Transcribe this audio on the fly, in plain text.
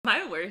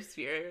worst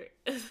fear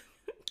is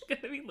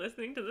gonna be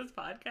listening to this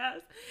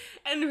podcast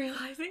and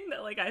realizing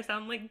that like I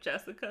sound like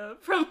Jessica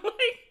from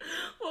like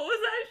what was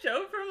that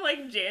show from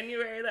like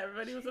January that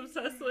everybody was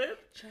obsessed with?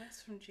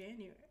 Jess from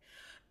January.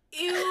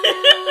 Ew,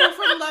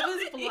 from Love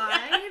Is Blind.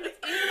 Yeah.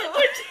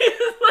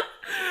 Ew.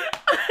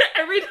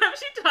 Every time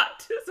she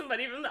talked to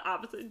somebody from the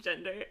opposite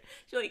gender,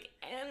 she's like,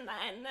 and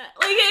then like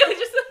it was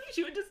just like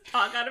she would just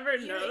talk out of her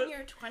You're nose. in your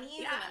 20s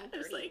Yeah, and I'm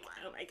just 31. like,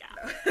 oh my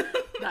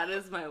god. That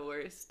is my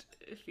worst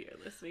fear,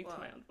 listening to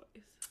my own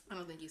voice. I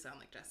don't think you sound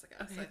like Jessica.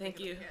 Okay, so I thank think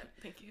you. it'll be good.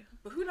 Thank you.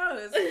 But who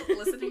knows?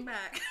 Listening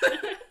back.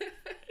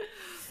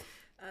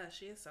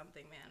 She is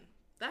something, man.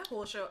 That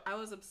whole show, I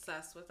was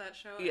obsessed with that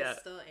show. Yeah. I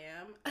still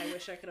am. I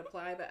wish I could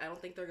apply, but I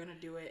don't think they're going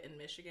to do it in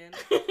Michigan.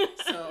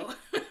 So,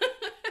 but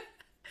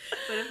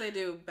if they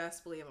do,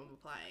 best believe I'm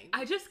applying.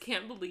 I just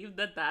can't believe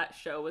that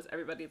show was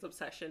everybody's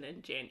obsession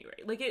in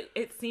January. Like,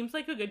 it seems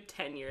like a good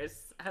 10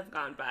 years have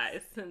gone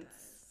by since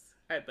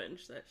I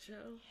binged that show.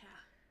 Yeah.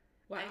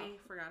 Wow. I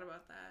forgot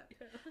about that.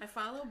 Yeah. I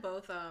follow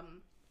both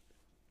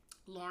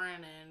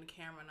Lauren and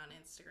Cameron on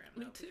Instagram,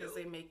 though, because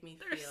they make me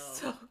They're feel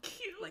so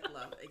cute. like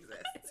love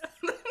exists.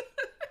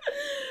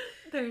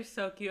 They're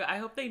so cute. I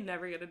hope they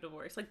never get a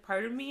divorce. Like,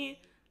 part of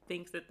me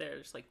thinks that they're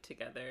just, like,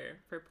 together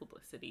for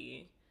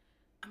publicity.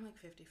 I'm like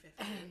 50-50.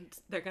 And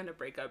they're gonna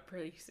break up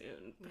pretty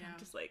soon. But Yeah. I'm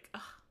just like,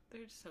 oh,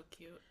 they're just so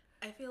cute.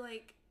 I feel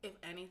like, if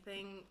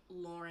anything,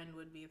 Lauren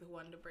would be the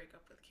one to break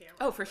up with Cameron.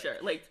 Oh, for sure.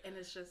 Like, and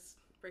it's just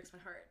breaks my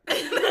heart.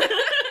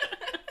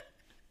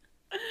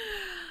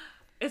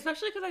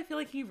 especially because I feel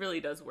like he really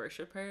does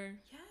worship her.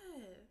 Yeah.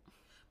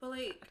 But,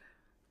 like,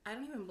 I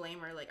don't even blame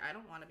her. Like, I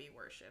don't want to be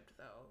worshipped,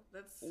 though.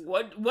 That's...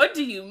 What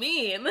do you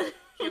mean?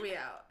 Hear me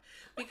out.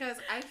 Because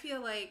I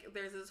feel like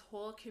there's this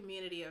whole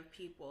community of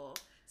people,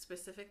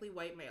 specifically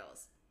white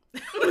males,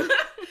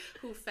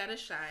 who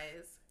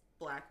fetishize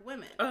Black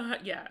women.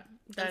 Yeah.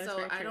 And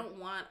so I don't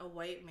want a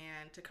white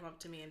man to come up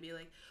to me and be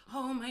like,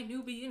 oh, my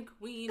Nubian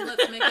queen,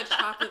 let's make a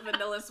chocolate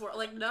vanilla swirl.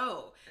 Like,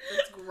 no.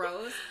 It's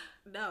gross.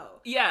 No.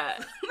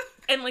 Yeah.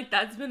 And, like,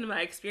 that's been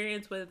my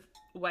experience with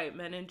white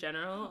men in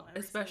general,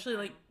 especially,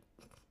 like,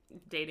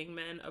 dating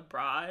men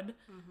abroad.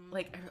 Mm-hmm.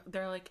 Like,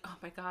 they're like, oh,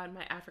 my God,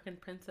 my African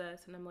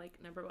princess. And I'm like,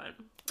 number one,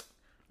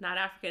 not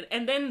African.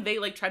 And then they,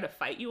 like, try to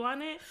fight you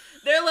on it.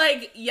 They're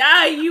like,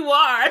 yeah, you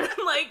are. And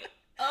I'm like,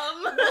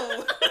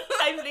 no.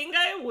 I think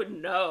I would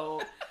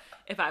know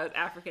if I was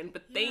African,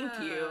 but thank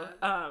you.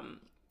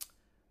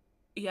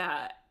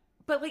 Yeah.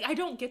 But, like, I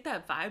don't get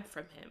that vibe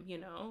from him, you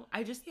know?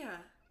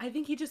 I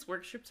think he just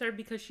worships her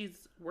because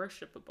she's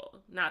worshipable,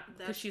 not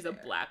because she's a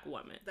Black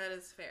woman. That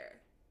is fair.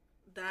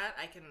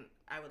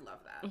 I would love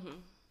that. Mm-hmm.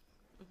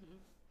 Mm-hmm.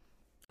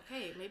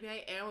 Okay, maybe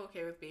I am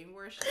okay with being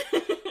worshipped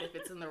if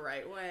it's in the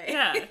right way.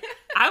 Yeah.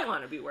 I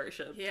want to be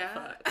worshipped.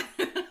 Yeah.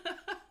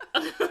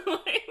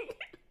 Like,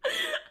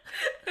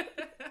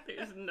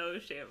 there's no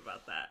shame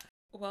about that.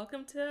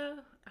 Welcome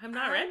to I'm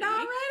Not Ready. Not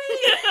ready.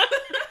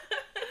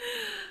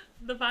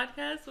 The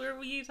podcast where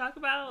we talk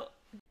about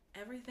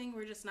everything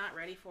we're just not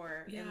ready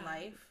for in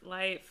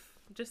life.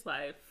 Just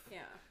life. Yeah.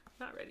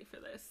 Not ready for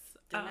this.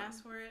 Didn't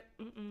ask for it.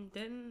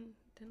 Didn't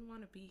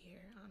want to be here,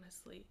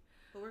 honestly.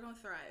 But we're gonna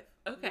thrive.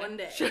 Okay. One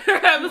day. Sure.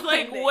 I was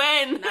like,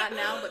 when? Not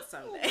now, but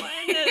someday.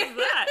 When is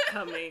that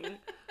coming?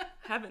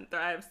 Haven't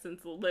thrived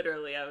since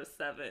literally I was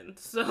 7.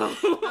 So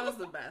that was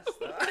the best,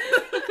 though.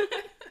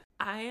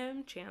 I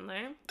am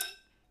Chandler,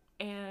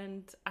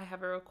 and I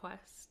have a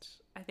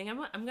request. I think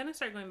I'm gonna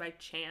start going by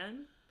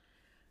Chan.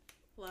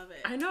 Love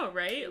it. I know,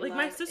 right? Like,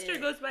 my Love sister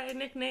goes by a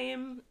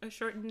nickname, a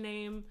shortened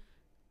name.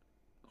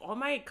 All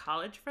my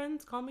college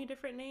friends call me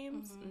different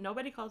names. Mm-hmm.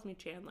 Nobody calls me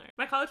Chandler.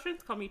 My college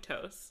friends call me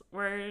Toast.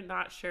 We're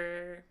not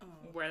sure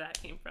where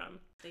that came from.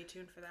 Stay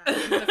tuned for that.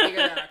 I'm gonna figure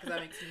that out because that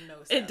makes no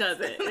sense. It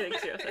doesn't. It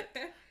makes no sense.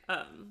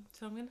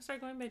 So I'm gonna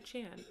start going by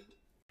Chan.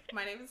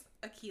 My name is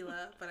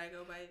Akila, but I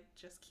go by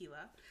just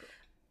Keela.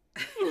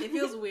 It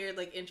feels weird,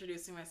 like,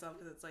 introducing myself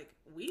because it's like,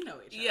 we know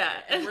each other. Yeah.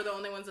 And we're the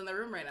only ones in the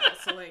room right now.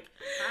 So, like,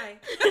 hi.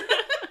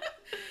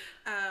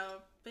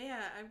 But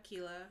yeah, I'm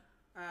Keela.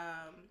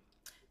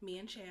 Me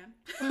and Chan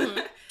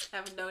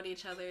have known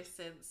each other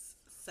since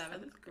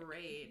 7th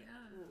grade.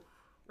 Yeah. Ooh,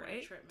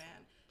 right? Trip, man.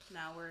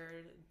 Now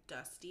we're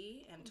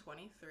Dusty and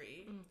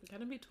 23.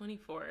 Gotta be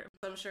 24.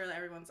 So I'm sure that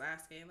everyone's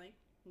asking, like,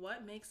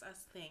 what makes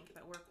us think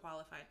that we're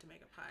qualified to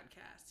make a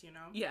podcast, you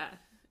know? Yeah.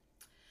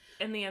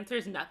 And the answer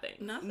is nothing.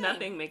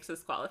 Nothing makes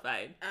us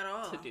qualified at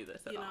all to do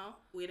this at all. You know,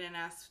 we didn't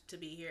ask to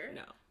be here.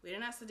 No. We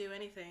didn't ask to do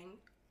anything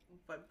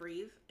but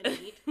breathe and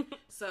eat.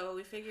 So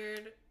we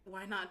figured,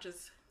 why not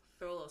just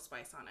throw a little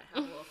spice on it,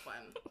 have a little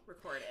fun,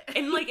 record it.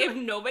 And, like, if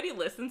nobody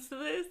listens to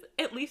this,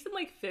 at least in,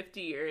 like,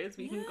 50 years,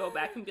 we can go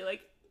back and be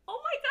like,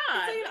 oh my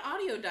God. It's like an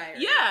audio diary.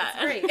 Yeah.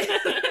 It's great.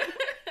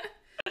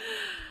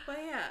 But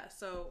yeah,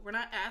 so we're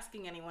not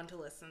asking anyone to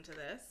listen to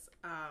this.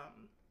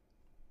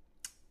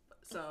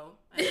 So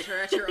I'm sure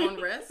at your own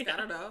risk. I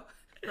don't know.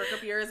 Perk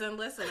up yours and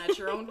listen at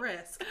your own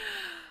risk.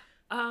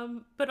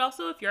 But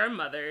also, if you're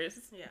mothers,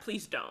 Yeah.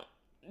 please don't.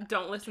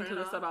 don't listen to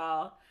this at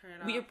all.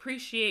 We off.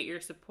 appreciate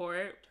your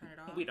support. Turn it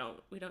off.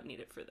 We don't need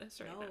it for this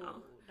right now.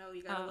 No,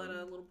 you gotta let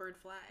a little bird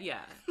fly. Yeah.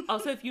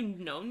 Also, if you've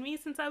known me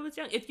since I was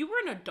young, if you were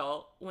an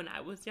adult when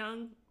I was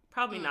young,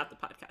 probably not the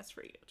podcast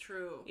for you.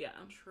 True. Yeah.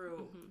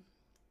 True.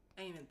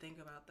 I didn't even think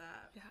about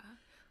that. Yeah.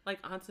 Like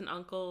aunts and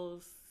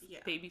uncles,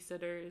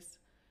 babysitters.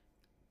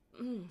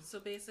 So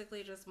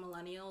basically just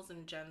millennials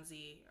and Gen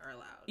Z are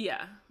allowed.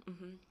 Yeah.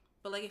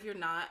 But like if you're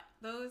not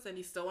those and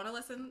you still want to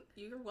listen,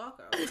 you're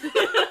welcome.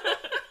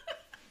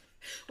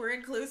 We're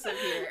inclusive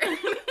here.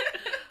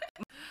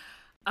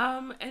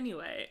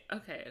 Anyway,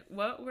 okay,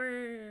 what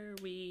were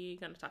we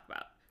gonna talk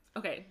about?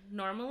 Okay,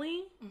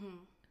 normally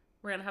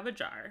we're gonna have a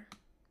jar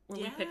where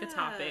we pick a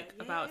topic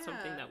about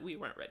something that we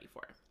weren't ready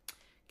for.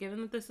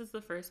 Given that this is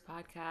the first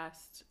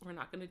podcast, we're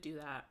not gonna do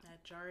that.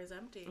 That jar is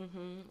empty.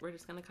 We're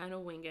just gonna kind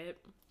of wing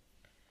it.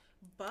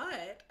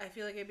 But I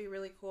feel like it'd be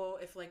really cool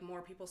if like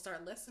more people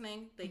start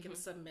listening. They can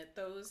submit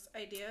those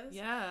ideas.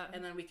 Yeah.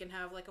 And then we can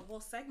have like a whole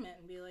segment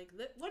and be like,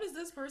 what is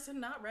this person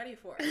not ready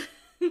for?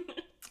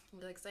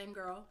 Be like, same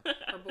girl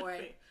or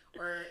boy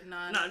or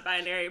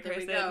non-binary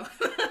person. There we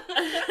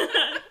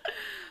go.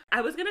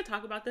 I was gonna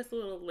talk about this a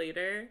little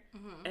later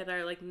in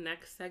our like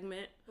next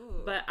segment,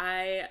 but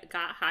I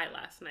got high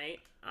last night,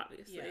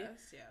 obviously.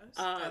 Yes,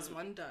 as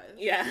one does.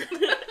 Yeah.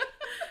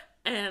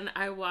 And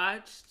I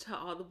watched To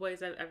All the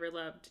Boys I've Ever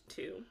Loved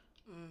 2.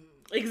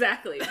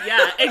 Exactly.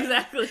 Yeah,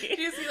 exactly. Did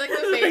you see like the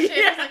face shape?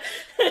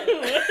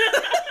 Yeah.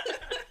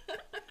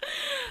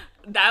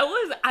 That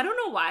was, I don't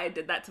know why I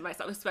did that to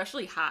myself,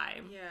 especially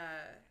high.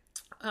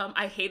 Yeah.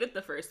 I hated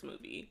the first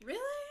movie. Really?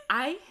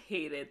 I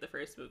hated the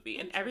first movie,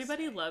 and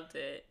everybody loved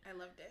it. I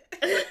loved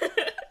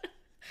it.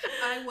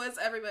 I was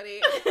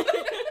everybody.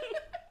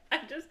 I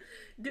just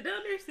didn't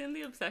understand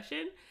the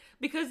obsession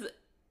because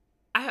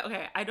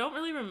I don't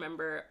really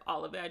remember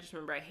all of it. I just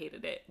remember I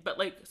hated it. But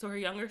like, so her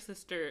younger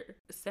sister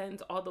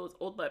sends all those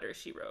old letters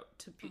she wrote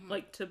to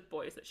like to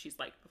boys that she's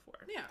liked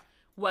before. Yeah.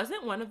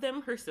 Wasn't one of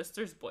them her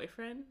sister's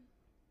boyfriend?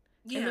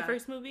 In the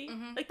first movie?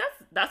 Like,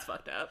 that's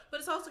fucked up. But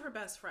it's also her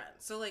best friend.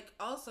 So, like,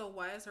 also,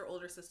 why is her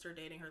older sister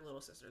dating her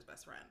little sister's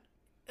best friend?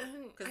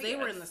 Because they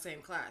were in the same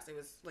class. It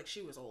was, like,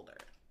 she was older.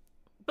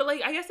 But,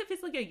 like, I guess if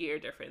it's, like, a year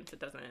difference, it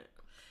doesn't...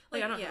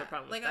 Like, I don't have a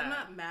problem with that. Like, I'm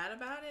not mad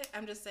about it.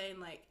 I'm just saying,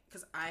 like,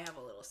 because I have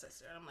a little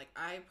sister. And I'm like,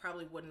 I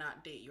probably would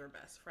not date your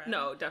best friend.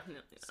 No,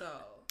 definitely not. So,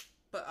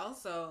 but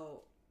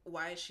also,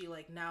 why is she,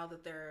 like, now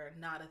that they're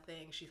not a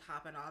thing, she's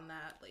hopping on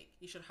that? Like,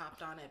 you should have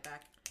hopped on it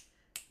back...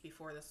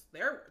 before this,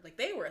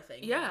 they were a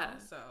thing. Yeah. You know?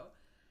 So,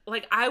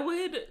 like, I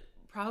would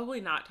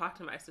probably not talk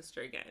to my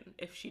sister again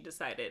if she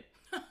decided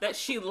that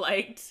she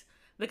liked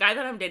the guy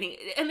that I'm dating,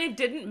 and it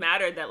didn't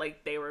matter that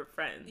like they were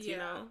friends. You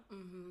know.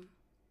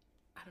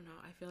 I don't know.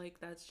 I feel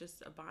like that's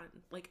just a bond.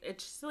 Like,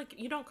 it's just like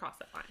you don't cross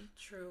that line.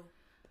 True.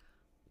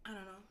 I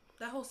don't know.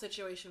 That whole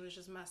situation was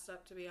just messed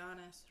up, to be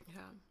honest.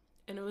 Yeah,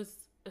 and it was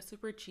a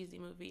super cheesy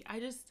movie.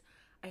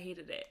 I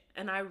hated it.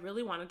 And I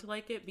really wanted to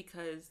like it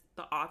because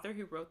the author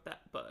who wrote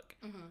that book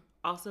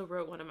also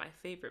wrote one of my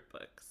favorite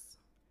books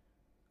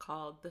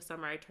called The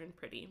Summer I Turned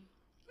Pretty.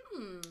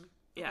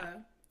 Yeah. Okay.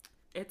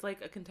 It's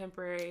like a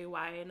contemporary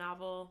YA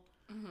novel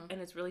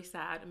and it's really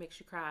sad. It makes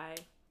you cry.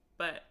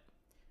 But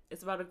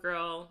it's about a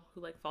girl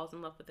who like falls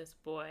in love with this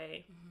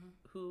boy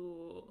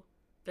who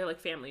they're like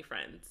family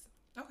friends.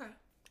 Okay.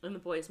 And the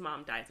boy's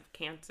mom dies of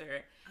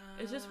cancer.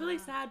 It's just really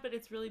sad, but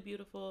it's really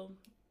beautiful.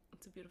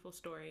 It's a beautiful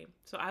story.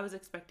 So I was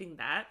expecting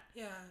that.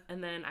 Yeah.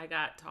 And then I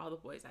got To All the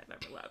Boys I've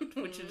Ever Loved,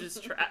 which is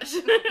just trash.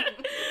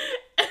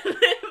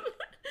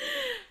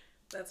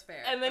 That's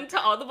fair. And then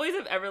To All the Boys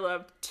I've Ever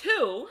Loved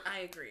 2. I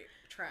agree.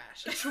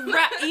 Trash.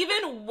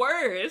 Even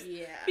worse.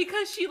 Yeah.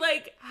 Because she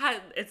like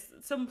it's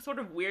some sort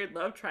of weird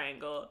love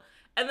triangle.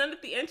 And then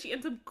at the end she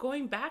ends up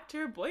going back to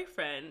her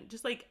boyfriend,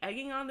 just like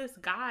egging on this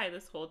guy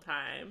this whole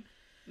time,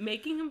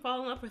 making him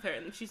fall in love with her.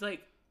 And she's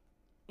like,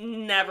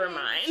 never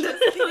mind.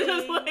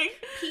 Just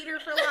like Peter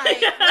for life.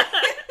 Yeah.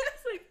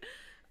 It's like,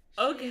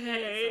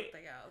 okay.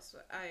 Something else.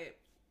 But I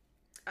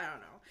don't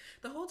know.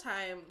 The whole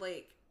time,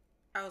 like,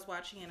 I was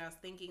watching it and I was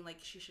thinking, like,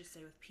 she should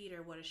stay with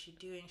Peter. What is she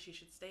doing? She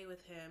should stay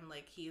with him.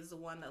 Like, he's the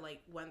one that,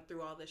 like, went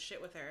through all this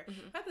shit with her.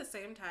 But at the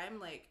same time,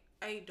 like,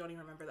 I don't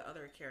even remember the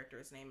other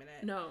character's name in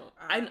it. No.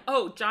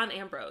 John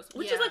Ambrose,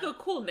 which is, like, a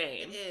cool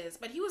name. It is.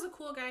 But he was a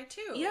cool guy,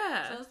 too.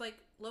 Yeah. So I was like,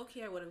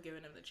 low-key, I would have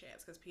given him the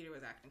chance because Peter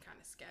was acting kind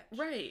of sketch.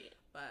 Right.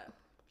 But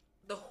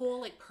the whole,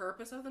 like,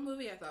 purpose of the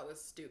movie I thought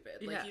was stupid.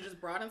 Like, you just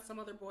brought in some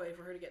other boy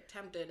for her to get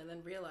tempted and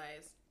then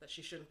realize that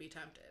she shouldn't be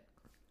tempted.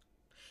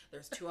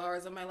 There's 2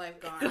 hours of my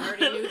life gone. I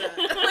already knew that.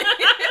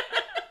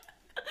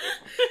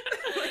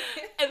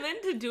 And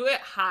then to do it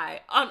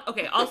high.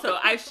 Okay, also,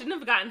 I shouldn't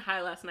have gotten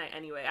high last night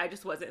anyway. I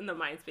just wasn't in the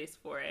mind space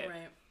for it.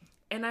 Right.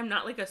 And I'm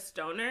not, like, a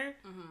stoner.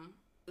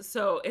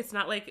 So it's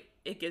not, like,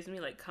 it gives me,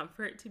 like,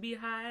 comfort to be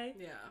high.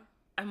 Yeah.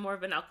 I'm more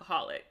of an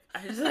alcoholic.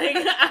 I just, like,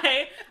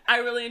 I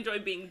really enjoy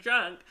being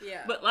drunk.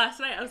 Yeah. But last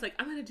night, I was like,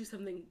 I'm going to do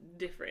something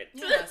different.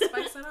 Yeah,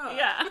 spice it up.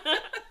 Yeah.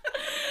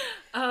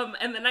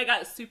 And then I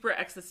got super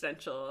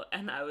existential,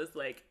 and I was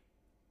like,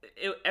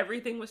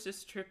 everything was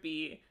just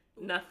trippy.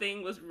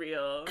 Nothing was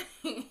real.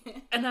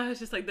 And I was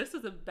just like, this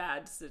is a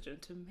bad decision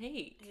to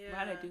make. Yeah.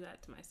 Why'd I do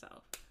that to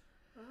myself?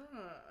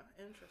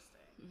 Interesting.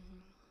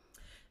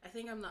 I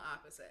think I'm the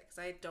opposite,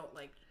 because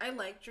I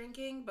like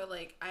drinking, but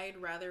like I'd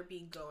rather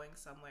be going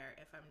somewhere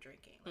if I'm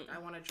drinking. Like I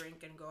want to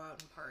drink and go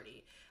out and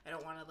party. I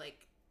don't want to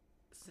like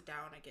sit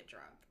down and get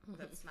drunk.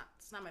 It's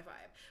not my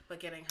vibe. But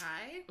getting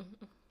high,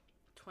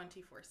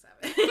 24/7.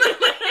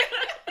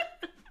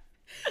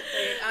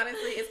 Like,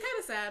 honestly, it's kind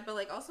of sad, but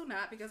like also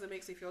not, because it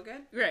makes me feel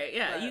good. Right,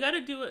 yeah. But you got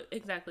to do it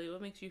exactly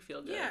what makes you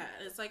feel good. Yeah,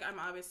 it's like I'm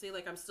obviously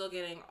like I'm still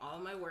getting all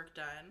my work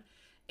done,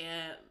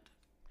 and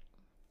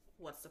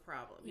what's the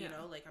problem? You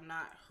know, like I'm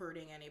not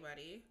hurting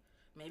anybody.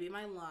 Maybe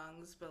my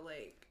lungs, but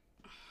like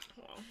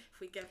if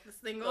we get this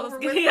thing over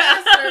with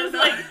faster,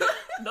 like,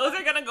 those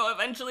are gonna go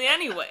eventually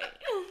anyway.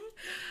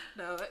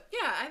 No,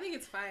 yeah, I think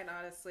it's fine,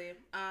 honestly.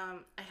 I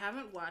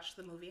haven't watched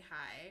the movie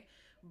High,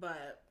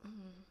 but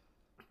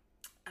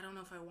I don't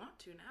know if I want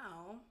to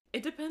now.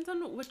 It depends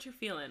on what you're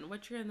feeling,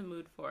 what you're in the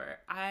mood for.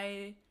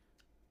 I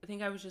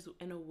think I was just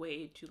in a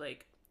way to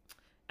like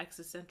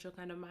existential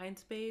kind of mind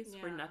space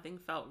where nothing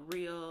felt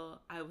real.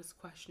 I was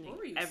questioning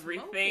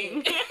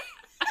everything.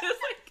 I was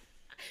like,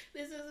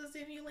 this is a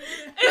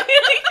simulation.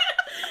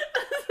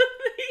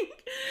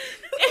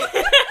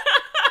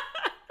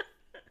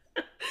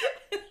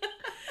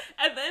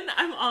 And then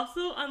I'm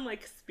also on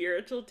like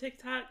spiritual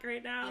TikTok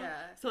right now.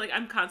 Yeah. So like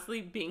I'm constantly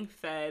being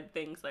fed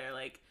things that are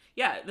like,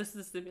 yeah, this is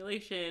a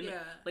simulation. Yeah.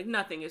 Like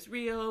nothing is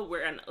real.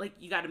 We're in, like,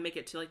 you got to make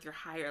it to like your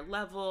higher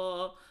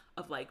level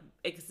of like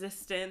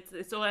existence.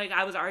 So like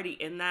I was already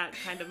in that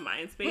kind of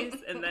mind space,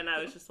 and then I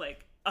was just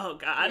like, oh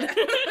God. Yeah.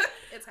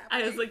 It's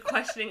happening. I was like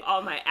questioning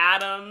all my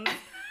atoms.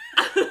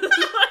 Your atoms?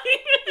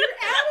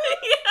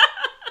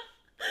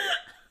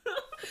 Yeah.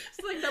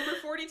 It's like number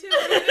 42.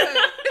 What are you doing?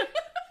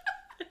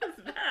 It was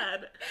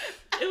bad.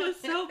 It was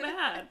so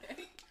bad.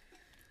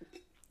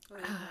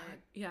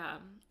 Yeah.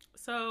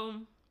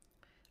 So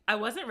I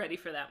wasn't ready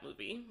for that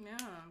movie.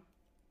 Yeah.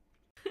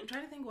 I'm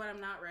trying to think what I'm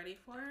not ready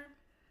for.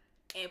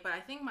 But I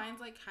think mine's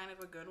like kind of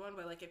a good one,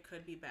 but like it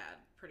could be bad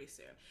pretty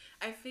soon.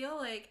 I feel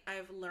like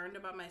I've learned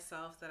about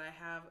myself that I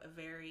have a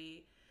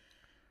very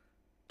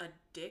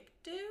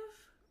addictive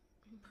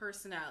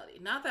personality.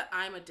 Not that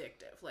I'm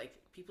addictive. Like,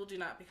 people do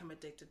not become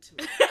addicted to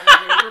me.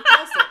 I'm very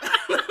repulsive.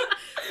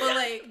 But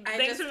like,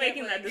 Thanks for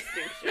making that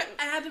distinction.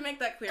 I had to make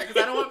that clear,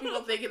 because I don't want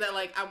people thinking that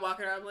like I'm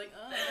walking around like,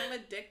 oh, I'm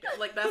addicted.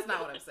 Like, that's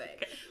not what I'm saying.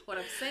 Okay. What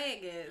I'm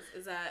saying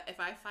is that if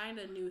I find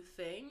a new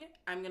thing,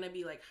 I'm gonna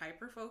be like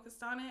hyper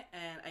focused on it,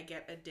 and I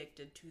get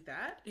addicted to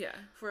that. Yeah.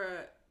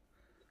 For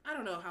I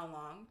don't know how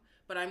long,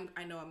 but I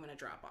know I'm gonna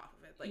drop off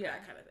of it, like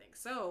that kind of thing.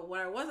 So what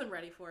I wasn't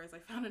ready for is I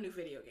found a new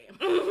video game.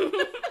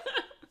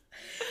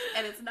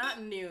 And it's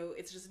not new,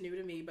 it's just new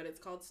to me, but it's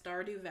called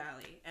Stardew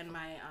Valley. And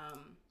my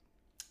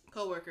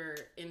coworker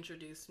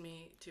introduced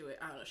me to it.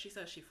 I don't know, she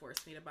says she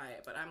forced me to buy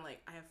it, but I'm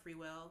like, I have free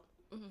will.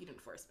 You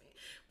didn't force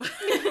me.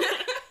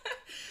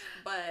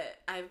 But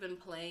I've been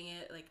playing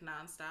it like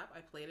nonstop. I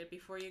played it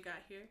before you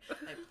got here.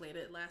 I played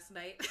it last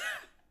night.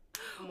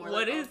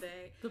 What is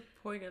the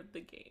point of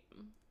the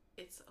game?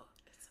 It's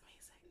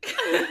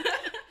amazing.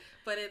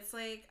 But it's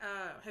like,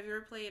 have you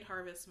ever played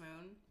Harvest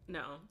Moon?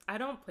 No, I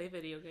don't play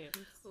video games.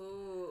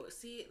 Ooh,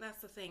 see,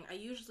 that's the thing. I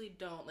usually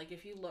don't. Like,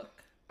 if you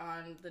look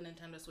on the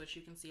Nintendo Switch,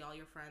 you can see all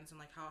your friends and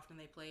like how often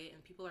they play it,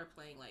 and people are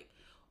playing like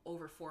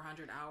over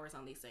 400 hours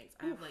on these things.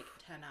 I have like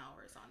 10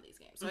 hours on these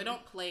games. So I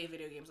don't play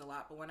video games a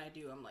lot, but when I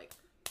do, I'm like,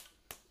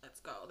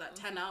 let's go. That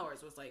 10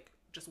 hours was like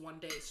just one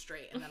day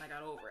straight, and then I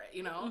got over it,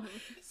 you know?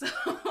 So,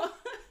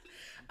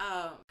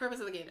 purpose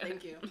of the game,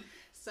 thank you.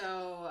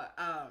 So,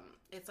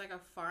 it's like a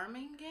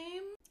farming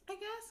game, I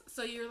guess.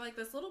 So you're like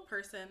this little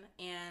person,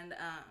 and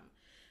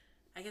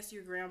I guess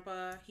your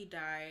grandpa, he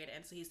died,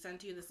 and so he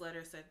sent you this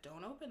letter, said,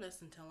 don't open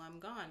this until I'm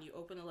gone. You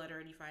open the letter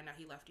and you find out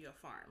he left you a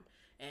farm.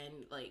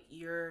 And like,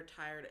 you're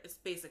tired. It's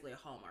basically a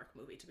Hallmark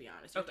movie, to be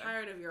honest. You're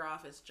tired of your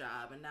office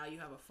job, and now you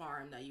have a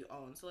farm that you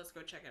own, so let's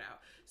go check it out.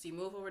 So you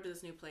move over to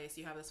this new place,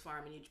 you have this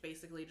farm, and you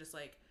basically just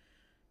like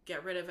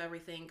get rid of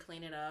everything,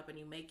 clean it up, and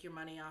you make your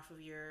money off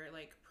of your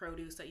like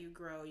produce that you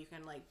grow. You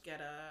can like get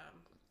a,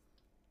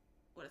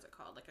 what is it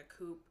called, like a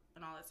coop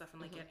and all that stuff,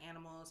 and like get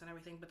animals and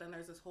everything. But then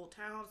there's this whole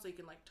town, so you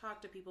can like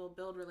talk to people,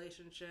 build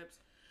relationships,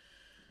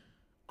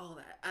 all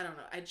that. I don't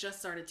know, I just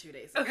started 2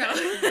 days ago.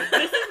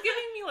 This is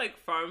giving me like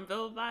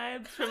Farmville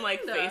vibes from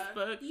like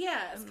Facebook.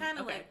 Yeah, it's kind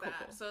of like that.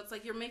 Cool. So it's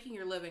like you're making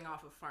your living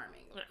off of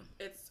farming.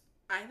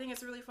 I think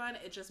it's really fun.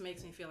 It just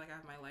makes me feel like I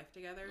have my life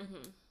together.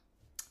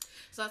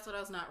 So that's what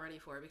I was not ready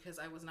for, because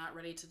I was not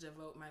ready to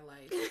devote my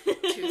life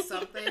to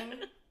something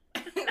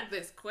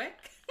this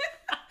quick.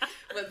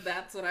 But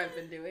that's what I've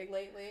been doing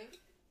lately.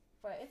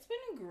 But it's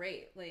been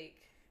great. Like,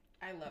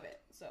 I love it.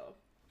 So,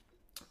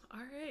 all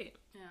right.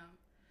 Yeah.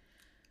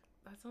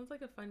 That sounds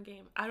like a fun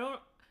game.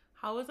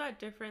 How is that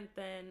different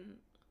than,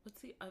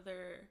 what's the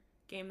other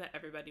game that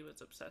everybody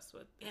was obsessed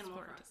with? Animal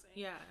Crossing.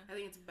 Yeah. I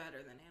think it's better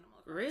than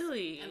Animal Crossing.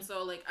 Really? And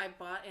so, like, I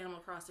bought Animal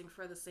Crossing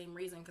for the same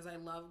reason, because I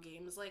love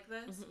games like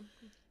this.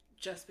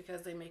 just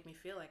because they make me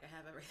feel like I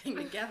have everything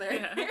together.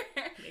 Yeah,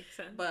 makes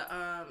sense. But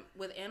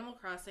with Animal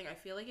Crossing, I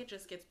feel like it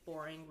just gets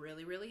boring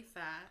really, really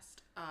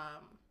fast.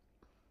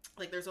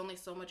 Like, there's only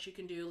so much you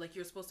can do. Like,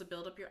 you're supposed to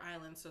build up your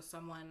island so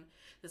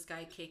this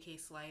guy KK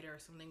Slider or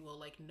something will,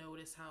 like,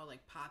 notice how,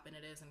 like, poppin'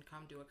 it is and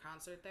come do a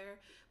concert there.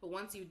 But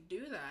once you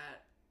do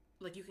that,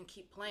 like, you can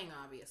keep playing,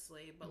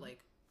 obviously, but, like,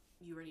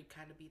 you already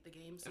kind of beat the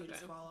game, so you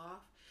just fall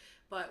off.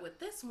 But with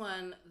this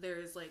one,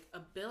 there's, like, a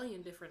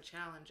billion different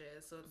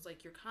challenges, so it's,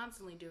 like, you're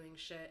constantly doing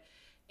shit.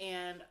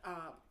 And,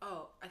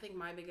 I think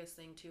my biggest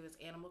thing, too, is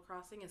Animal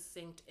Crossing is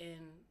synced in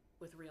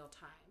with real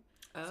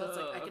time. So it's,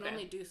 like, I can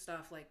only do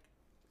stuff, like,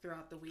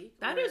 throughout the week.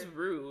 That is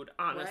rude,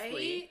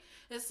 honestly. Right?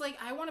 It's like,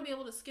 I want to be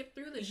able to skip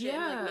through this shit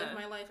and like live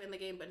my life in the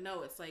game, but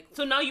no, it's like...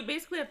 So now you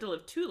basically have to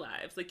live two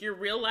lives. Like, your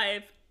real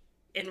life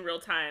in real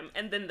time,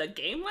 and then the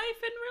game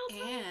life in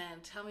real time?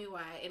 And tell me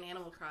why, in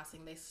Animal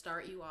Crossing, they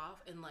start you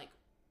off in like,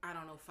 I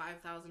don't know,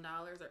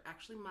 $5,000, or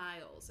actually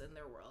miles in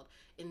their world,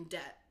 in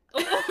debt.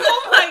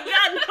 Oh my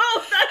god,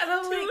 no,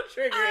 that's too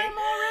like, triggering. I'm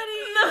already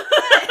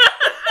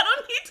I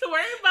don't need to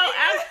worry about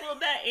actual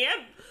debt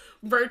and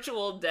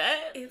virtual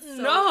debt. It's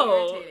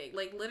so irritating.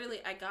 Like, literally,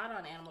 I got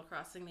on Animal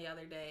Crossing the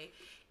other day,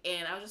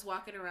 and I was just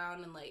walking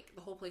around, and like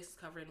the whole place is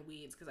covered in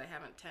weeds because I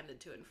haven't tended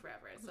to it in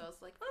forever. And so I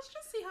was like, let's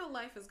just see how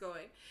life is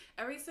going.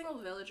 Every single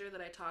villager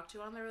that I talked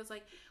to on there was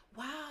like,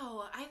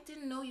 wow, I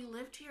didn't know you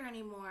lived here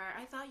anymore.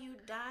 I thought you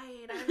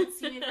died. I haven't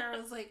seen you there. I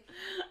was like,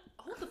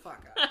 hold the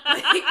fuck up.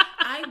 Like,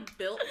 I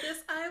built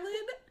this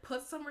island.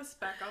 Put some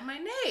respect on my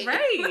name.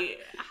 Right.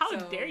 How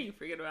dare you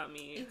forget about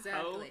me?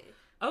 Exactly.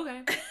 Oh.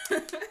 Okay.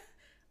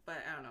 But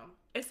I don't know.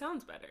 It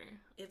sounds better.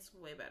 It's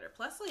way better.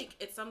 Plus, like,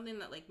 it's something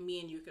that, like, me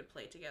and you could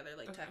play together.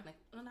 Like, technically,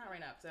 well, not right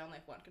now because I only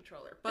have one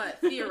controller. But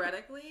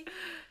theoretically,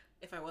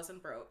 if I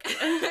wasn't broke,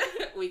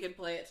 we could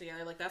play it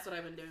together. Like, that's what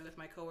I've been doing with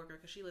my coworker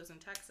because she lives in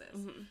Texas.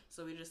 Mm-hmm.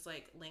 So we just,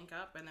 like, link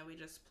up and then we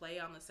just play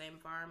on the same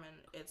farm, and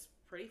it's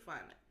pretty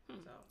fun.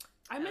 So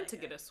I meant to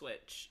get a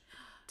Switch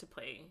to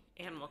play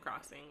Animal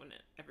Crossing when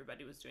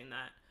everybody was doing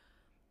that.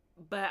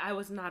 But I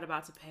was not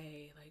about to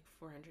pay, like,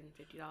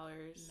 $450.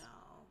 No.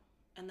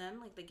 And then,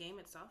 like, the game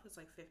itself is,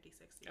 like, $50,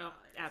 $60. Oh,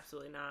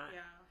 absolutely not.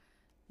 Yeah.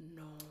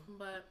 No.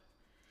 But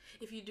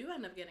if you do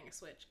end up getting a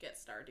Switch, get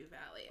Stardew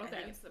Valley. Okay. I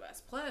think it's the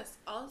best. Plus,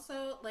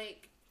 also,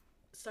 like,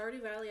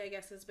 Stardew Valley, I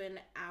guess, has been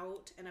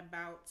out and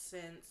about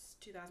since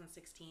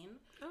 2016.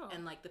 Oh.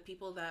 And, like, the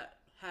people that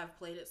have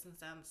played it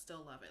since then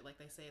still love it. Like,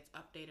 they say it's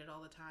updated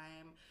all the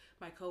time.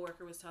 My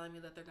coworker was telling me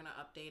that they're going to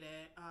update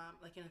it,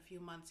 like, in a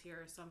few months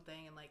here or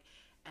something, and, like,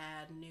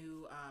 add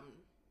new,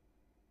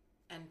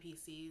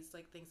 NPCs,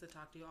 like things to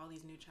talk to, all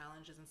these new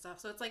challenges and stuff.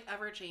 So it's like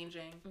ever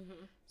changing.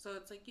 Mm-hmm. So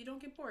it's like you don't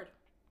get bored.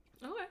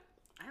 Okay.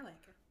 I like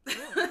it.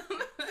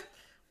 Cool.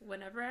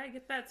 Whenever I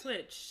get that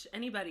Switch,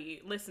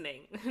 anybody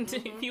listening,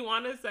 if you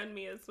want to send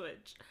me a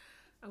Switch,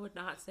 I would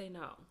not say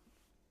no.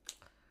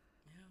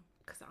 Yeah.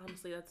 Because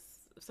honestly, if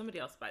somebody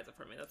else buys it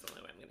for me, that's the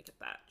only way I'm going to get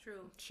that.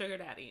 True. Sugar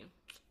daddy.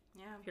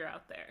 Yeah. If you're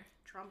out there.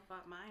 Trump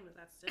bought mine with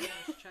that stimulus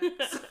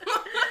checks.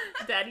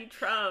 Daddy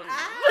Trump.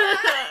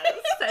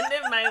 Send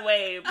it my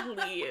way,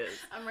 please.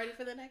 I'm ready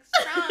for the next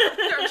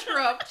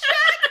Trump check.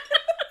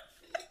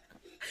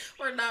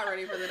 We're not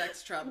ready for the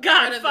next Trump.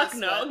 God, fuck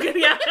no.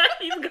 Yeah,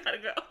 you've got to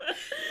go.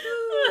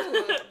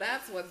 Ooh,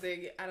 that's one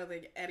thing I don't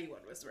think anyone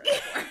was ready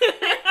for.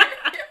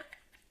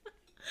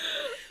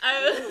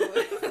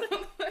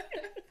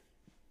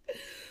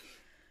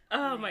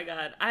 Oh my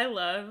god, I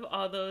love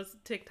all those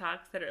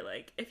TikToks that are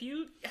like, if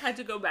you had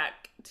to go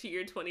back to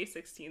your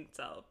 2016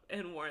 self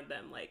and warn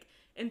them, like,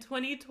 in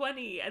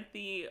 2020 at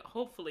the,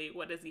 hopefully,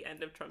 what is the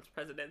end of Trump's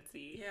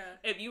presidency? Yeah.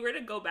 If you were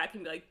to go back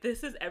and be like,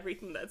 this is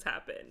everything that's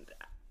happened,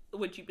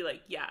 would you be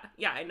like, yeah,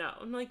 I know?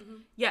 I'm like,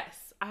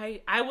 yes,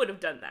 I would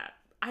have done that.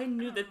 I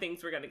knew that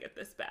things were going to get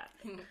this bad.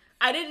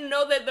 I didn't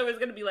know that there was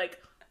going to be, like,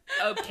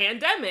 a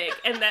pandemic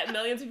and that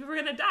millions of people were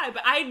gonna die,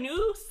 but I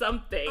knew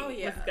something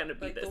was gonna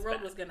be this the world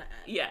bad. was gonna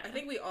end. Yeah, I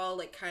think we all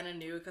like kind of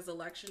knew because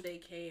election day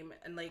came,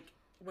 and like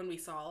when we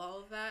saw all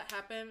of that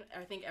happen,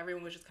 I think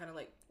everyone was just kind of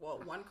like,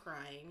 well, one,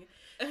 crying,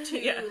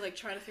 two, like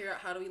trying to figure out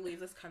how do we leave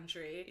this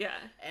country. Yeah,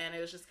 and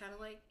it was just kind of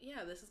like,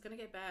 yeah, this is gonna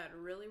get bad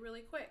really,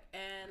 really quick,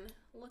 and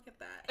look at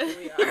that, here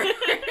we are.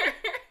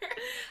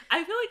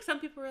 I feel like some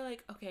people were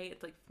like, okay,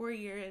 it's like 4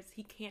 years,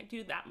 he can't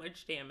do that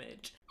much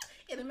damage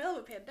in the middle of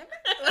a pandemic.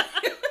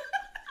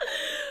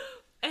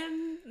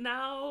 And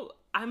now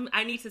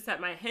I need to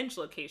set my hinge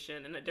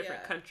location in a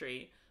different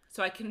country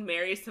so I can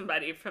marry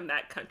somebody from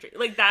that country.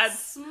 Like,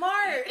 that's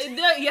smart.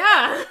 Yeah.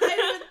 I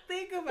didn't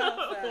think about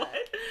that.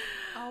 What?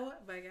 Oh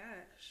my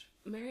gosh.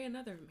 Marry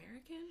another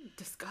American?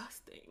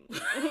 Disgusting.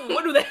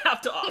 What do they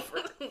have to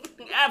offer?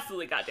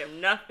 Absolutely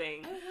goddamn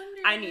nothing.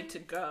 I need to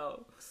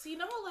go. So you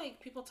know how, like,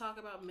 people talk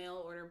about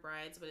mail order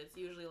brides, but it's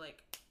usually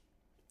like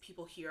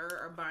people here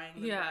are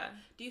buying the bride.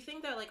 Do you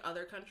think that like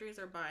other countries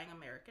are buying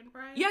American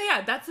brides?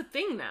 Yeah, that's a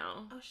thing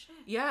now. Oh shit.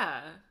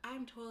 Yeah.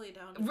 I'm totally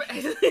down.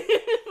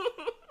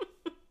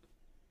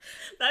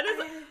 That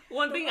is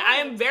one thing I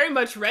am very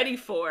much ready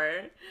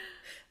for.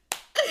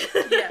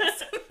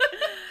 Yes.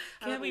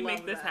 Can we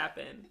make this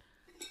happen?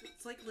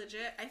 It's like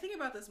legit. I think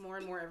about this more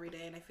and more every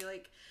day, and I feel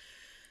like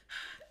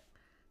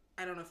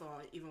I don't know if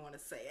I even want to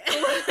say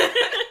it.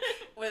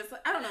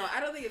 I don't know.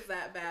 I don't think it's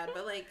that bad,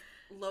 but like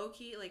low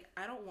key, like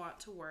I don't want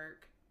to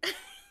work.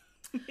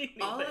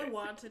 All I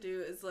want to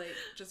do is like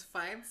just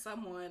find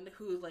someone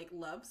who like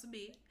loves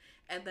me,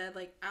 and then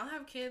like I'll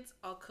have kids,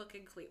 I'll cook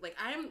and clean. Like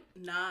I'm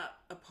not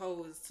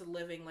opposed to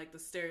living like the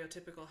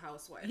stereotypical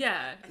housewife.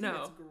 Yeah, I think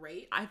it's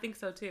great. I think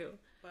so too.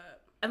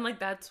 But and like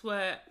that's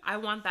what I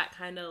want, that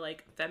kind of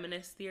like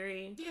feminist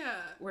theory. Yeah.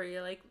 Where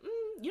you're like,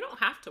 you don't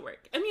have to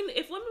work. I mean,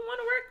 if women want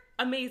to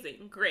work,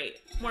 amazing,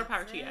 great, more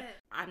power to you.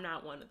 I'm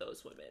not one of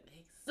those women.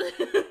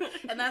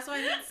 And that's why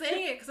I hate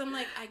saying it, because I'm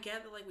like, I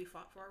get that like we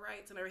fought for our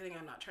rights and everything.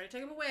 I'm not trying to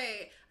take them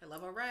away. I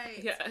love our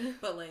rights. Yeah.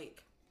 But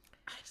like,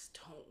 I just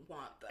don't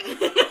want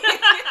them.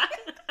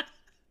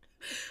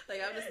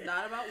 Like I'm just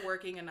not about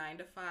working a 9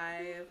 to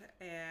 5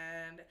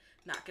 and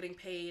not getting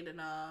paid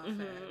enough.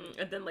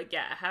 And then like,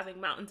 yeah, having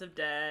mountains of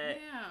debt.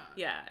 Yeah.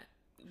 Yeah.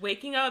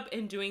 Waking up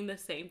and doing the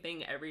same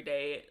thing every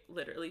day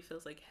literally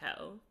feels like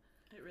hell.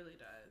 It really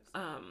does.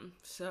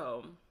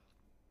 So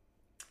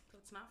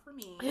it's not for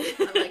me.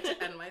 I'd like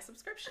to end my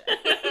subscription.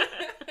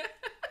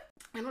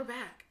 And we're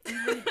back.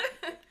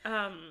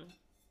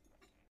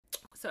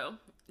 So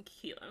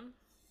Keela,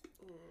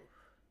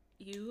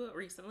 you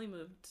recently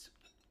moved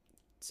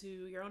to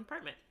your own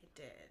apartment. I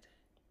did.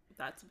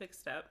 That's a big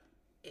step.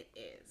 It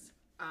is.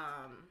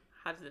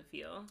 How does it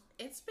feel?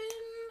 It's been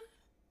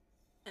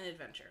an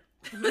adventure.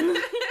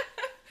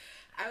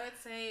 I would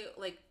say,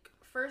 like,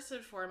 first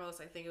and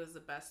foremost, I think it was the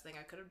best thing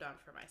I could have done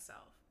for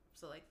myself.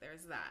 So, like,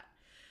 there's that.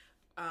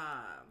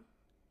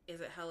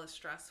 Is it hella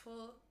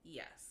stressful?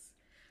 Yes.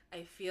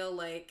 I feel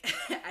like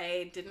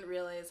I didn't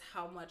realize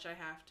how much I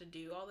have to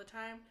do all the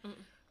time.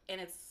 And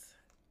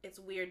it's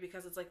weird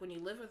because it's like when you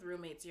live with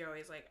roommates, you're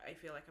always like, I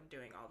feel like I'm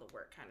doing all the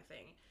work kind of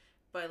thing.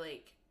 But,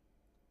 like,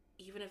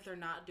 even if they're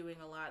not doing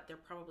a lot, they're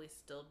probably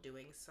still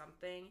doing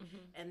something.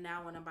 And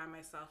now when I'm by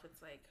myself,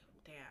 it's like,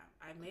 damn,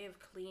 I may have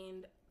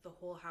cleaned the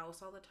whole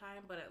house all the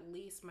time, but at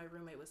least my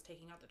roommate was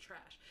taking out the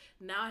trash.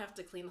 Now I have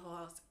to clean the whole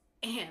house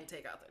and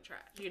take out the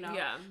trash, you know?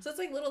 Yeah. So it's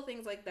like little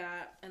things like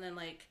that. And then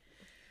like,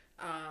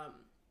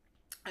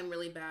 I'm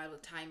really bad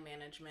with time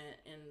management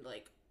and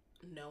like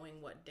knowing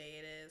what day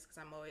it is, because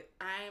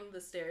I'm the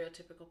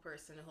stereotypical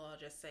person who I'll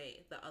just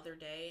say the other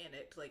day, and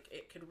it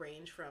could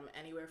range from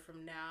anywhere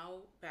from now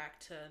back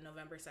to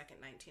November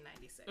 2nd,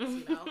 1996,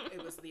 you know?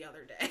 It was the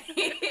other day.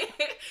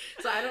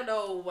 So I don't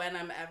know when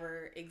I'm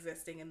ever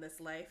existing in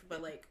this life,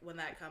 but like when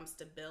that comes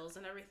to bills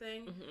and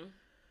everything,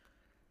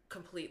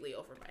 completely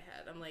over my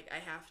head. I'm like,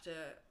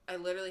 I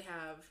literally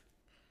have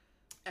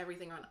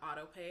everything on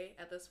auto pay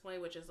at this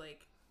point, which is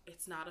like,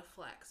 it's not a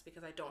flex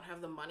because I don't have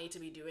the money to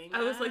be doing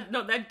that. I was like,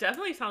 no, that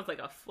definitely sounds like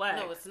a flex.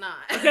 No, it's not.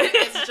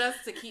 It's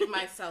just to keep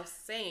myself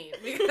sane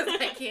because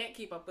I can't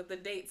keep up with the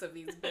dates of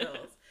these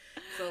bills.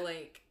 So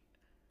like,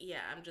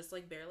 yeah, I'm just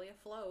like barely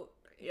afloat.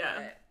 Yeah.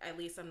 But at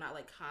least I'm not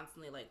like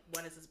constantly like,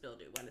 when is this bill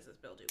due? When is this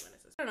bill due? When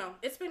is this? I don't know.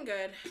 It's been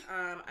good.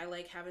 I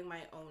like having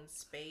my own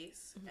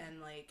space and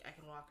like I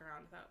can walk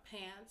around without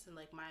pants and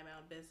like mind my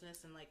own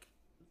business and like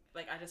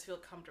I just feel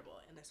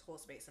comfortable in this whole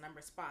space and I'm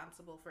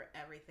responsible for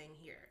everything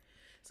here.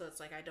 So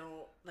it's like I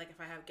don't, like if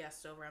I have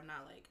guests over, I'm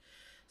not like,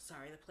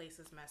 sorry, the place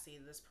is messy.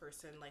 This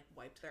person like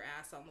wiped their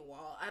ass on the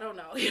wall. I don't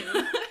know. You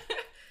know?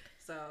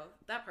 So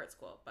that part's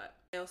cool. But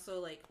I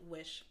also like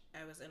wish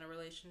I was in a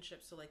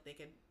relationship so like they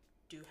could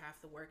do half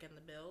the work and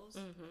the bills.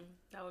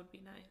 That would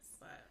be nice.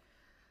 But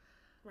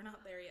we're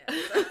not there yet.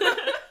 So.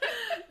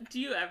 Do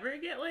you ever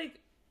get like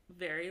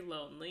very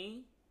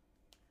lonely?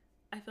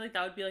 I feel like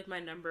that would be like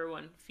my number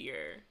one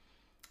fear.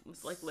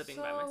 Was like living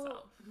by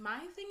myself. My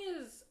thing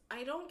is,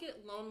 I don't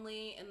get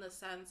lonely in the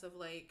sense of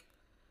like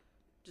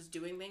just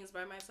doing things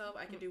by myself.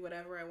 I can do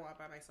whatever I want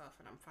by myself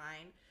and I'm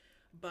fine.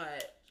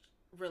 But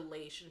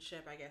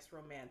relationship, I guess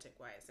romantic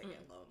wise, I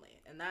get lonely.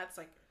 And that's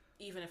like,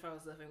 even if I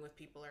was living with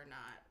people or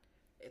not,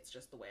 it's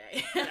just the way I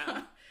am.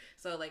 Yeah.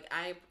 So like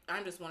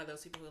I'm just one of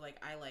those people who like,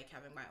 I like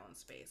having my own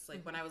space.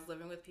 Like when I was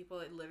living with people,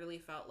 it literally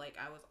felt like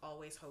I was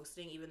always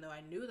hosting, even though I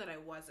knew that I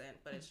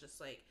wasn't. But it's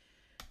just like,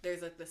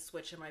 there's like this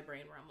switch in my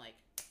brain where I'm like,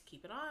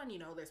 keep it on, you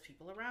know, there's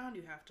people around,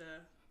 you have to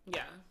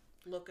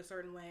look a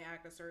certain way,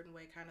 act a certain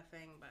way kind of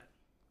thing. But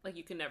like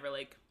you can never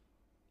like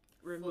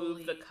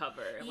remove the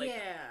cover. Like,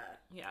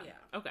 yeah.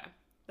 Okay.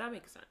 That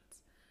makes sense.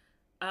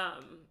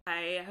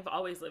 I have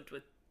always lived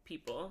with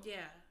people.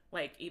 Yeah.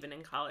 Like even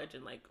in college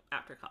and like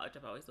after college,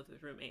 I've always lived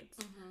with roommates.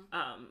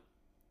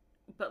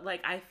 But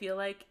like I feel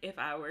like if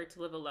I were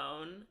to live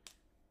alone,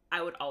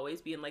 I would always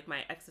be in like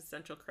my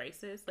existential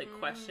crisis, like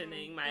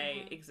questioning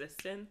my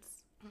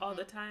existence all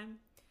the time.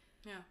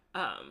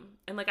 Yeah.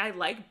 And like I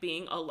like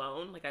being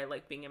alone, like I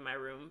like being in my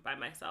room by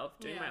myself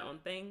doing my own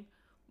thing.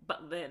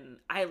 But then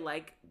I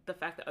like the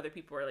fact that other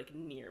people are like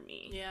near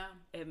me. Yeah.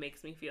 It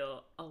makes me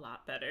feel a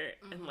lot better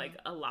and like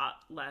a lot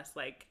less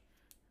like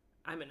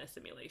I'm in a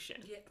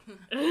simulation.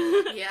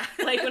 Yeah. Yeah.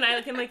 Like when I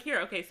look, I'm like, here,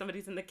 okay,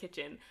 somebody's in the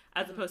kitchen,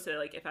 as opposed to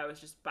like if I was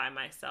just by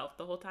myself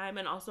the whole time.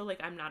 And also like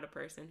I'm not a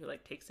person who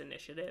like takes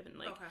initiative and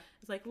like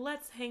it's like,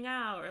 let's hang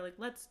out or like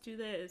let's do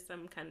this.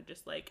 I'm kind of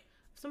just like,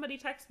 if somebody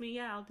texts me,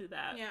 yeah, I'll do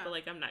that. Yeah. But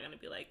like I'm not gonna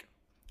be like,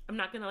 I'm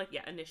not gonna like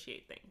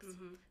initiate things.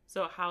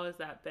 So how has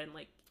that been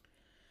like?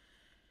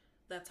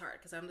 That's hard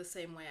because I'm the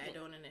same way. I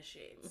don't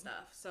initiate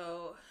stuff.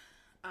 So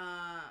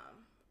I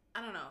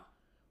don't know.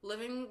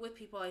 Living with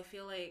people, I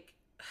feel like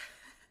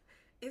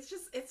it's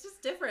just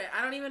different.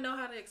 I don't even know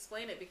how to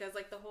explain it because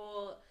like the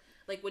whole,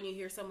 like when you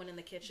hear someone in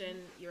the kitchen,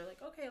 you're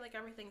like, okay, like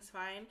everything's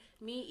fine.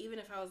 Me, even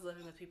if I was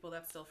living with people,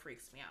 that still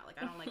freaks me out.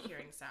 Like I don't like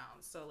hearing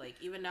sounds. So like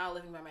even now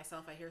living by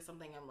myself, I hear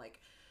something, I'm like,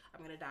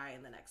 I'm gonna die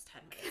in the next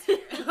 10 minutes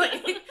here.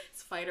 Like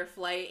it's fight or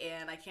flight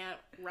and I can't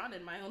run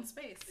in my own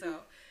space. So,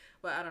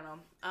 but I don't know.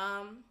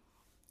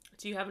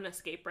 Do you have an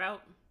escape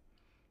route?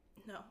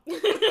 No.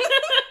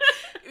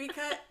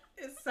 Because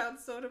it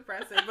sounds so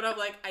depressing, but I'm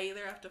like, I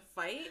either have to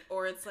fight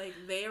or it's like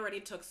they already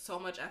took so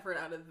much effort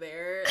out of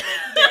their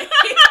day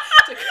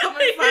to come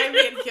and find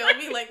me and kill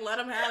me. Like, let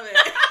them have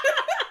it.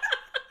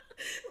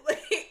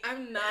 Like,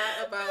 I'm not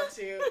about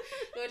to.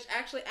 Which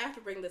actually, I have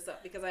to bring this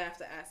up because I have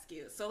to ask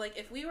you. So, like,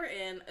 if we were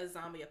in a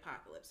zombie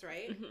apocalypse,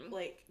 right?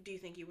 Like, do you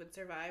think you would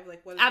survive?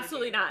 Like, what?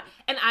 Absolutely not.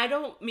 And I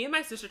don't. Me and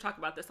my sister talk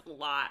about this a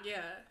lot.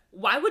 Yeah.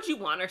 Why would you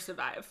want to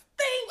survive?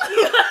 Thank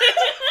you.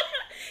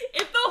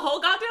 If the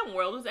whole goddamn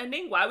world was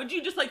ending, why would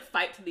you just like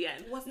fight to the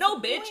end? What's no,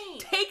 the bitch,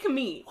 point? Take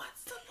me.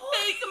 What's the point?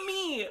 Take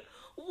me.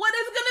 What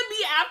is gonna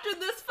be after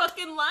this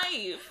fucking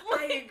life?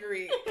 I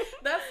agree.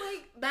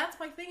 That's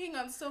my thinking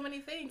on so many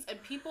things.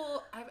 And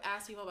people, I've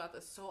asked people about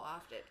this so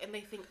often, and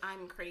they think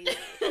I'm crazy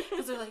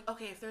because they're like,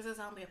 okay, if there's a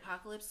zombie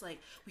apocalypse, like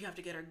we have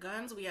to get our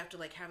guns, we have to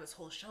like have this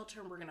whole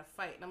shelter, and we're gonna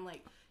fight. And I'm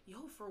like, yo,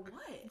 for what?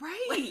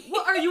 Right. Like,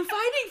 what are you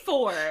fighting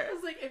for? I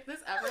was like, if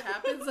this ever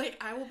happens,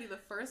 like I will be the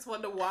first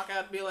one to walk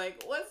out and be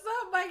like, what's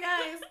up, my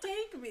guys?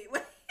 Take me.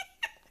 Like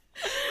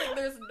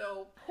there's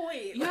no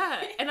point.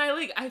 Yeah, and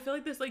I feel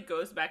like this like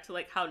goes back to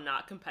like how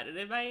not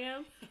competitive I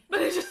am,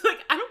 but it's just like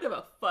I don't give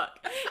a fuck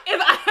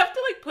if I have to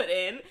like put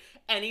in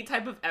any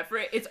type of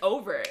effort. It's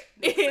over.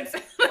 It's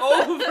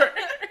over.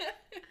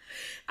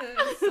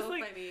 It's so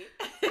like, funny.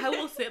 I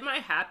will sit my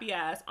happy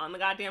ass on the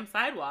goddamn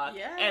sidewalk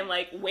and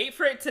like wait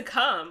for it to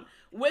come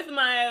with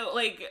my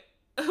like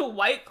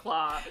White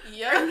Claw,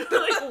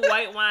 like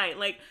white wine,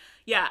 like.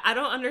 Yeah, I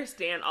don't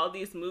understand all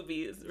these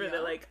movies where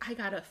they're like, I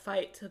gotta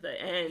fight to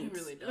the end. You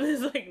really don't.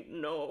 It's like,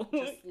 no.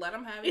 Just let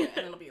them have it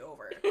and it'll be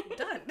over.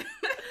 Done.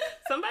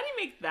 Somebody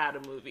make that a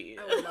movie.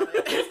 I would love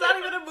it. It's not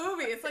even a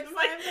movie. It's like 5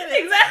 minutes.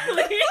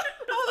 Exactly.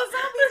 Oh, the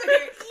zombies are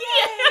here.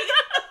 Yay!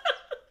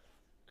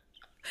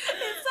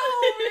 It's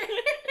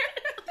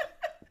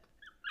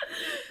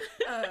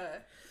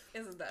over.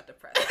 Isn't that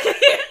depressing?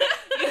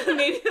 Yeah,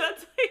 maybe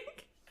that's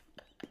like...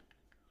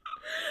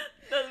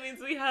 That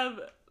means we have...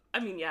 I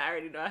mean, yeah, I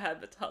already know I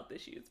have mental health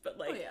issues, but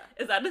like,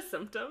 is that a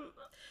symptom?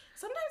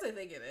 Sometimes I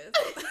think it is.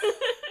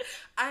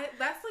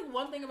 That's like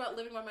one thing about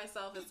living by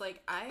myself is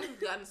like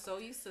I've gotten so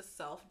used to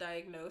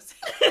self-diagnosing,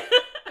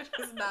 which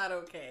is not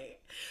okay.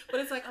 But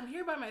it's like I'm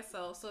here by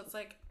myself, so it's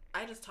like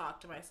I just talk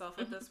to myself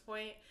at this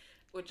point,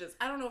 which is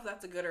I don't know if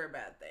that's a good or a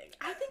bad thing.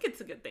 I think it's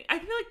a good thing. I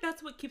feel like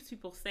that's what keeps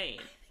people sane.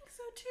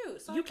 So too.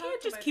 So you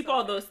can't just keep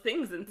all those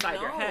things inside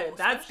your head.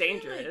 That's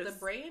dangerous. Like, the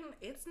brain,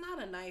 it's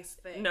not a nice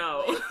thing.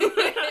 No.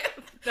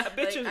 That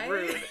bitch is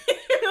rude.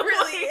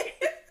 Really.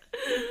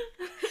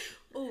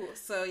 Ooh,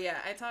 so yeah,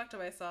 I talk to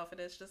myself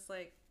and it's just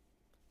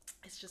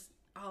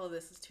all of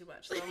this is too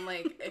much. So I'm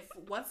like,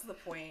 what's the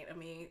point of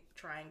me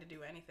trying to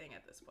do anything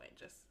at this point?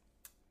 Just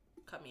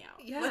cut me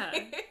out. Yeah.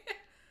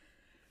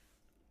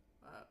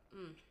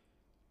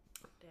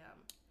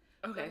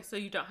 Damn. Okay, so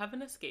you don't have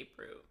an escape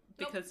route.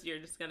 Because you're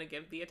just gonna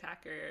give the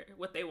attacker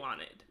what they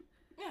wanted.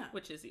 Yeah.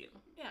 Which is you.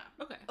 Yeah.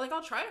 Okay. Like,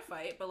 I'll try to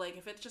fight, but, like,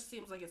 if it just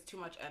seems like it's too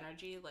much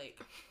energy, like...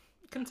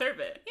 Conserve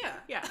it. Yeah.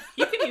 Yeah.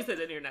 You can use it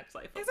in your next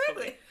life.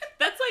 Exactly.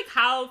 That's, like,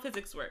 how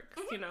physics works,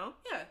 you know?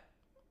 Yeah.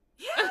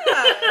 Yeah.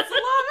 It's a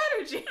law of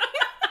energy.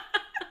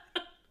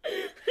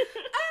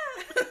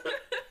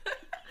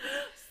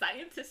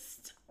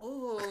 Scientist.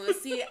 Ooh,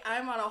 see,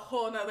 I'm on a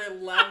whole nother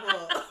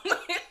level.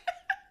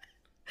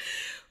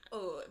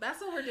 Oh, that's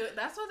what we're doing.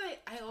 That's what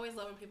I always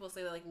love when people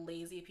say that like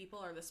lazy people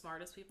are the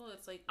smartest people.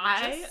 It's like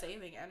just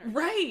saving energy.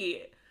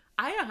 Right.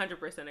 I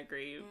 100%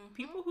 agree. Mm-hmm.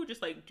 People who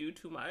just like do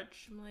too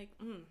much, I'm like,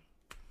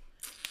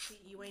 See,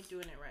 you ain't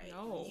doing it right.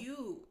 No.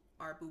 You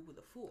are Boo Boo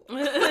the Fool.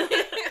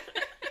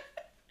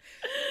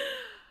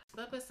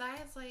 But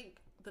besides like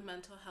the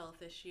mental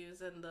health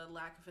issues and the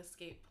lack of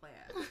escape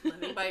plan,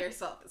 living by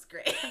yourself is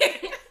great.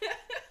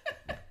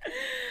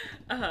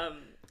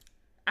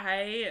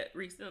 I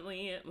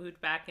recently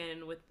moved back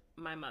in with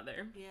my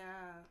mother.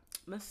 Yeah.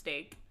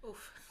 Mistake.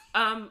 Oof.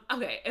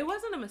 Okay, it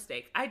wasn't a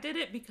mistake. I did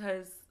it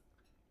because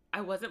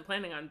I wasn't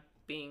planning on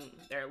being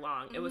there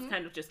long. It was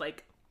kind of just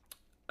like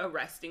a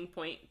resting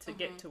point to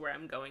get to where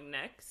I'm going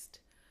next.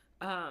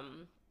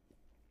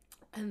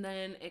 And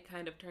then it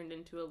kind of turned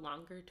into a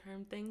longer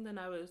term thing than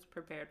I was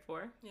prepared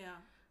for. Yeah.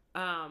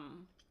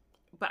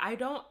 But I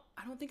don't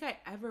think I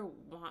ever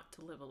want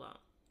to live alone.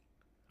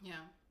 Yeah.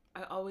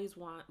 I always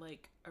want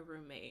like a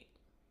roommate.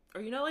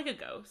 Or like a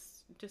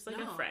ghost. Just like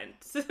a friend.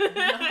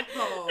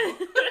 No.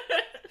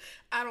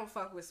 I don't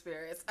fuck with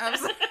spirits. I'm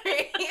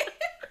sorry.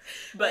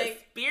 But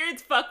like,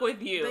 spirits fuck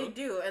with you. They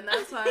do. And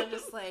that's why I'm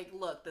just like,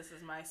 look, this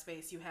is my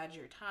space. You had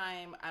your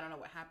time. I don't know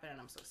what happened and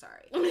I'm so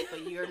sorry.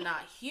 But you're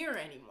not here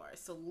anymore.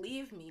 So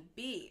leave me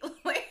be.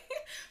 Like,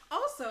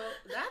 also,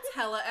 that's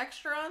hella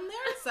extra on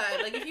their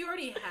side. Like, if you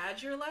already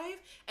had your life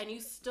and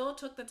you still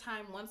took the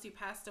time once you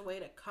passed away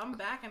to come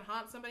back and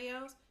haunt somebody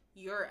else,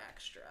 you're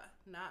extra,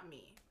 not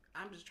me.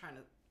 I'm just trying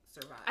to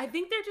survive. I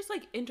think they're just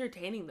like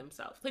entertaining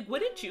themselves. Like,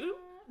 wouldn't you?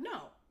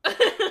 No.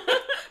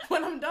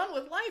 When I'm done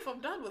with life,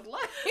 I'm done with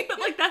life. But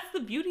like, that's the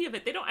beauty of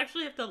it. They don't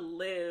actually have to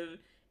live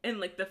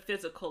in like the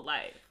physical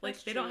life. Like,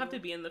 that's they true. Don't have to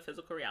be in the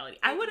physical reality.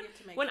 I would,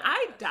 when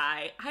I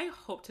die, I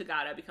hope to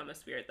God I become a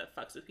spirit that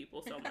fucks with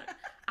people so much.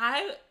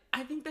 I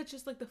think that's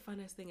just like the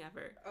funnest thing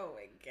ever. Oh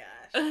my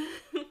gosh.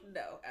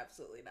 No,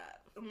 absolutely not.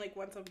 I'm like,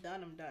 once I'm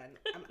done, I'm done.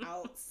 I'm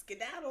out.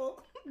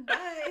 Skedaddle.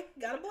 Bye.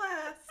 Got a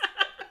blast.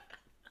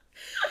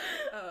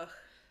 Ugh.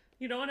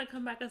 You don't want to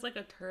come back as like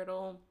a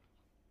turtle,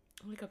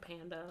 like a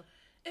panda.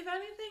 If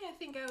anything, I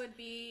think I would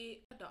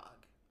be a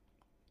dog.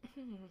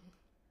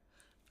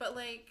 But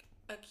like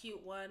a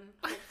cute one,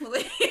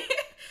 hopefully.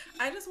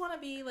 I just want to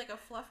be like a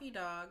fluffy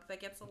dog that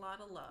gets a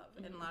lot of love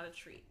and a lot of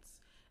treats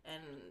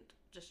and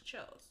just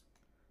chills.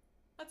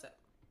 That's it.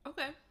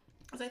 Okay.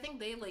 Because I think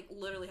they like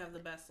literally have the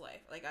best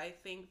life. Like, I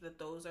think that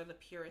those are the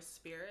purest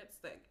spirits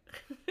that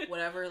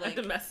whatever like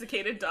a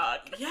domesticated dog.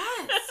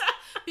 Yes.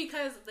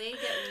 Because they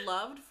get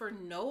loved for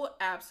no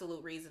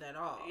absolute reason at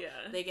all.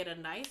 Yeah. They get a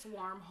nice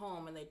warm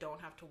home and they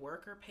don't have to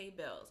work or pay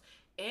bills.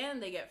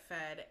 And they get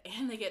fed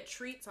and they get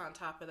treats on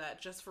top of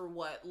that just for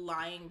what?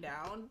 Lying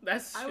down?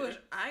 That's true. I wish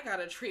I got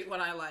a treat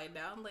when I lie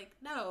down. Like,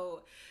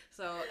 no.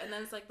 So, and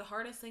then it's like the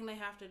hardest thing they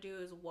have to do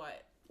is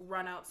what?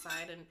 Run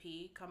outside and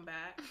pee, come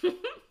back.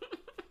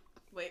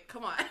 Wait,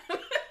 come on.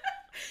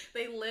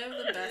 They live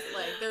the best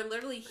life. They're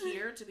literally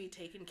here to be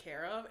taken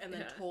care of and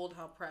then told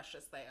how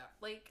precious they are.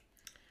 Like,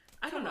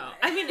 I don't know.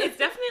 I mean,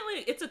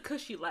 it's a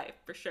cushy life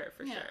for sure.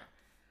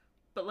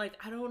 But like,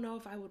 I don't know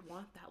if I would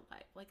want that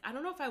life. Like, I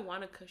don't know if I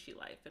want a cushy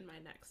life in my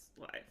next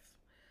life.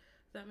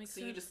 Does that make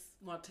sense? So you just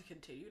want to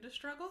continue to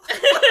struggle?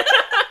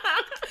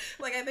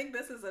 Like, I think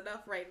this is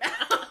enough right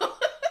now.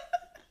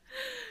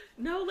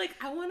 No, like,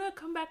 I want to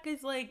come back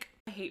as like,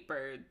 I hate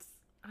birds.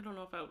 I don't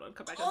know if I would want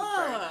to come back as a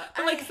bird.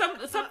 But like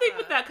something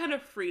with that kind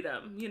of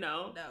freedom, you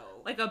know?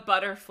 No. Like a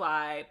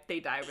butterfly,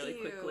 they die really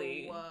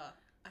quickly.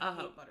 I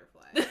hate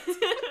butterflies.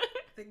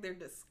 I think they're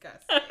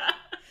disgusting.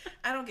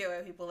 I don't get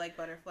why people like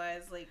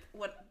butterflies. Like,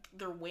 what,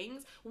 their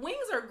wings?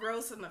 Wings are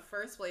gross in the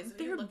first place.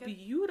 They're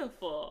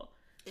beautiful.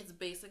 It's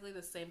basically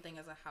the same thing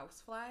as a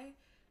housefly.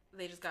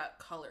 They just got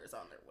colors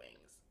on their wings.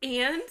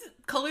 And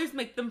colors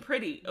make them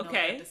pretty, okay?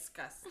 No, they're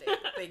disgusting.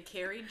 They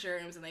carry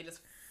germs and they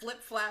just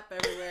flip-flap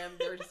everywhere and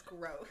they're just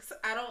gross.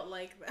 I don't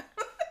like them.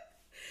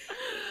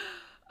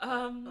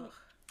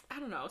 I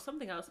don't know,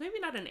 something else. Maybe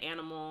not an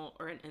animal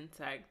or an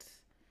insect.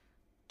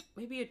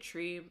 Maybe a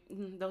tree.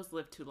 Those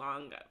live too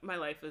long. My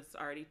life is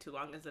already too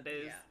long as it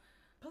is. Yeah.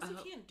 Plus, you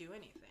can't do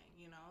anything,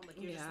 you know?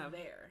 Like, you're just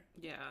there.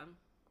 Yeah.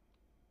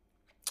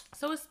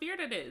 So a spirit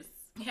it is.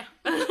 Yeah.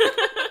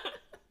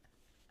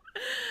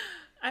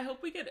 I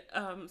hope we get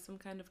some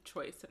kind of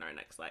choice in our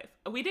next life.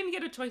 We didn't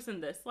get a choice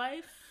in this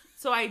life,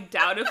 so I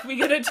doubt if we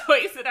get a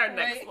choice in our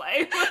next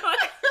life.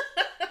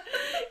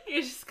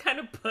 You just kind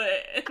of put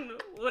in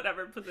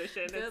whatever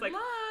position. Good it's like,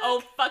 luck.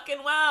 Oh,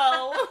 fucking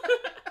well.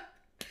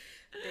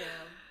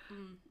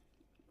 Damn.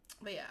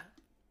 But yeah,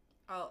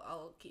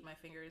 I'll keep my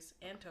fingers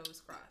and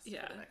toes crossed for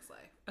the next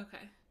life.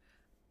 Okay.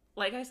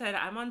 Like I said,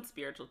 I'm on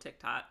spiritual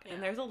TikTok,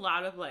 and there's a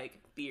lot of like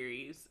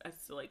theories as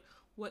to like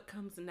what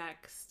comes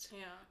next.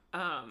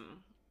 Yeah.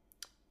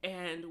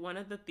 And one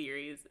of the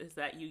theories is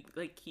that you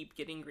like keep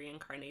getting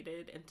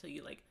reincarnated until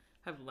you like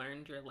have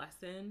learned your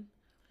lesson,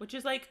 which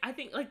is like, I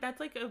think like that's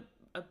like a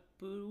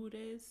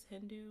Buddhist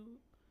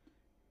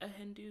a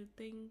Hindu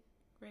thing,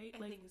 right? I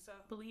like think so.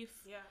 Belief.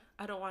 Yeah.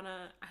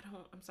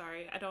 I'm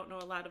sorry. I don't know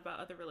a lot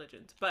about other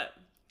religions, but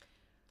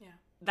yeah,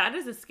 that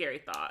is a scary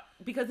thought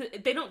because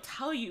they don't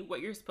tell you what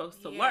you're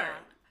supposed to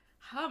learn.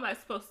 How am I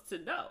supposed to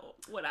know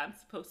what I'm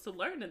supposed to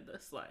learn in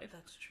this life?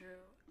 That's true.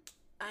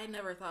 I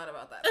never thought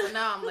about that. So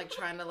now I'm like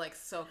trying to like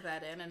soak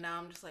that in, and now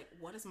I'm just like,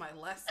 what is my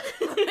lesson?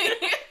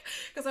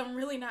 Because I'm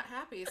really not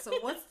happy. So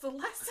what's the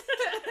lesson?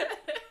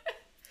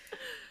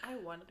 I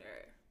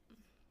wonder.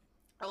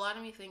 A lot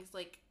of me thinks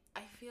like,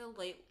 I feel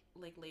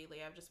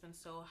lately I've just been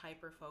so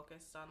hyper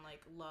focused on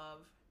like love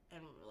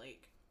and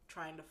like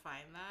trying to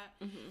find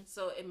that. Mm-hmm.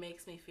 So it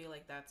makes me feel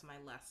like that's my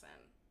lesson.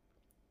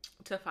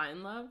 To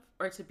find love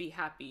or to be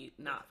happy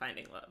not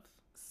finding love?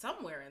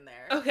 Somewhere in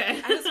there.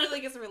 Okay. I just feel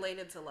like it's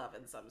related to love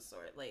in some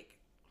sort. Like,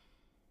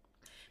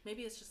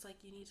 maybe it's just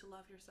like you need to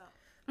love yourself.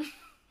 I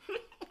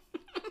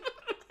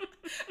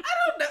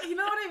don't know. You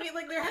know what I mean?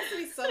 Like, there has to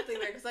be something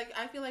there. Because, like,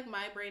 I feel like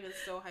my brain is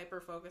so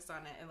hyper-focused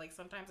on it. And, like,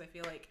 sometimes I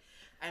feel like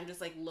I'm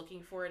just, like,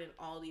 looking for it in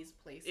all these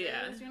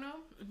places, you know?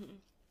 Mm-hmm.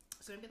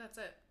 So maybe that's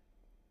it.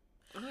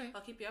 Okay.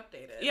 I'll keep you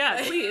updated. Yeah,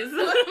 like, please.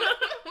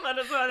 Let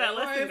us know how that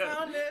lesson goes. I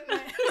found it.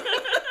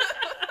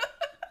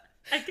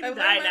 I can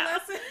die now.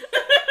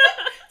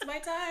 It's my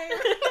time.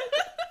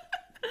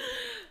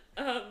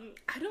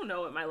 I don't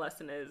know what my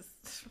lesson is.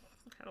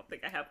 I don't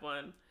think I have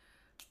one.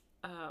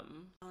 All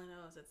I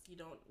know is you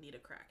don't need a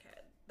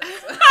crackhead.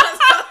 That's all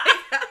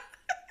I got.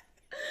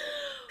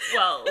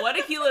 Well, what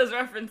Akila is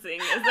referencing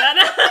is that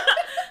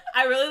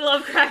I really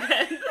love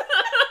crackheads.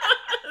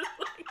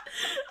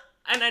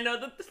 And I know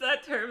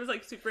that term is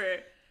like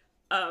super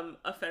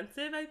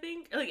offensive, I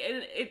think. Like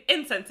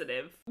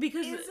insensitive.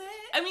 Because is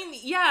it? I mean,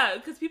 yeah,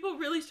 because people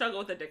really struggle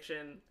with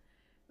addiction.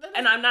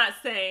 And I'm not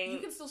saying you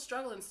can still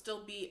struggle and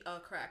still be a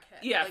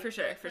crackhead. Yeah, like, for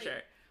sure.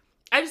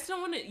 I just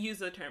don't want to use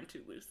the term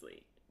too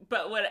loosely.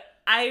 But what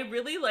I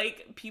really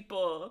like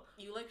people.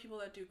 You like people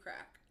that do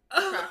crack.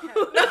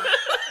 Crackhead.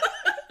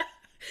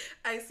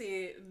 I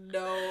see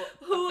no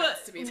who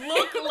to be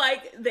look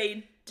like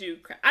they do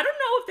crack. I don't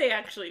know if they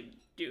actually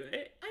do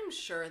it. I'm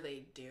sure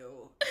they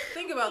do.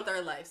 Think about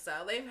their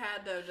lifestyle. They've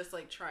had to just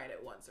like tried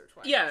it once or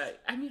twice. Yeah,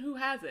 I mean, who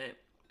hasn't?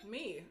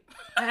 Me.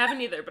 I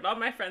haven't either, but all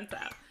my friends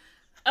have.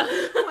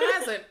 Who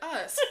hasn't?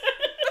 Us.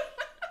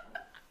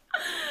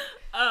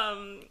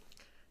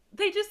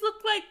 They just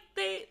look like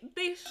they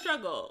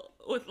struggle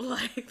with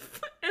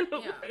life in a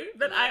way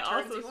that I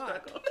also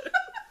struggle.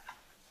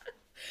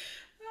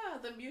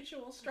 The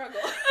mutual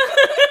struggle.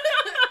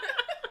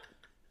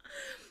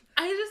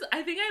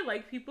 I think I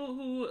like people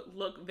who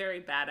look very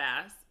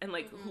badass and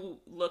like who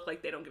look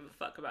like they don't give a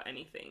fuck about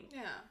anything.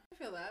 Yeah, I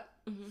feel that.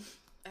 Mm-hmm.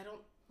 I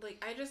don't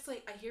like. I just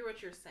like. I hear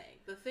what you're saying.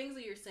 The things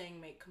that you're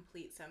saying make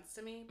complete sense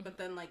to me. But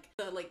then like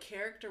the like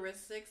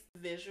characteristics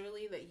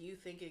visually that you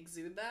think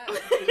exude that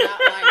do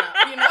not line up.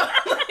 You know.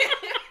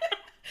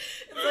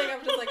 It's like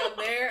I'm just like I'm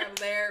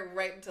there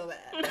right until the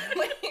end.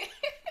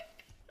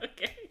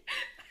 Okay.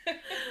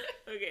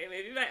 Okay,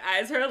 maybe my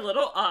eyes are a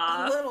little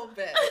off. A little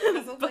bit.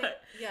 But like,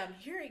 yeah, I'm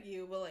hearing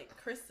you, but like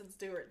Kristen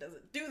Stewart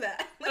doesn't do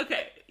that.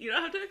 Okay, you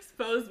don't have to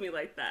expose me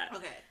like that.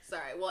 Okay,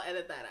 sorry, we'll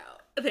edit that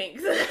out.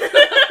 Thanks.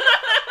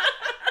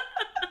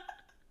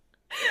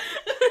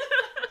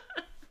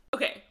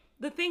 Okay,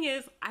 the thing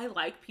is, I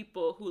like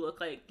people who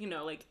look like, you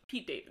know, like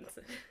Pete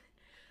Davidson.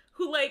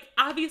 Who like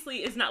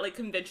obviously is not like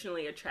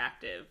conventionally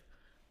attractive,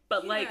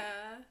 but like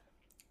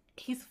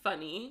he's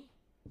funny.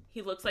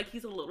 He looks like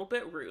he's a little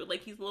bit rude,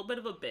 like he's a little bit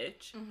of a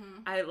bitch.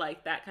 Mm-hmm. I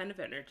like that kind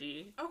of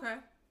energy. Okay.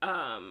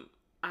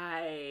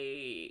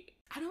 I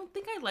don't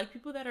think I like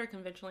people that are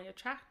conventionally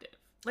attractive.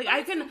 Like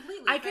I can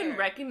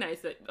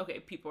recognize that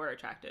people are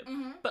attractive,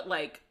 but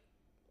like,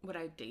 would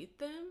I date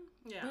them?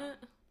 Yeah.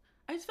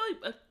 I just feel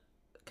like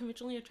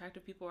conventionally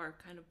attractive people are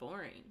kind of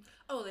boring.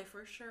 Oh, they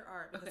for sure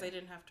are because they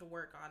didn't have to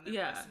work on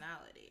their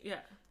personality.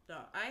 Yeah. No,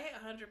 I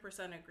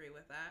 100% agree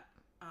with that.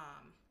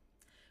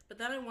 But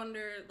then I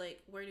wonder,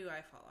 like, where do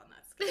I fall on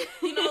that scale?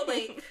 You know,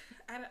 like,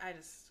 I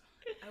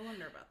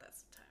wonder about that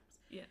sometimes.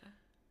 Yeah.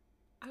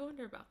 I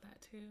wonder about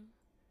that, too.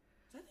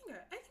 I think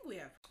we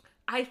have.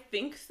 I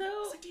think so.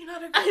 It's like, do you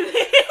not agree? Wait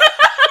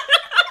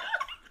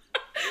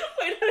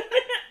a minute.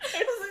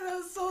 I was like, that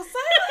was so silent.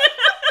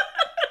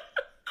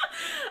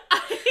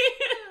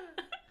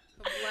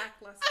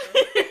 Lackluster.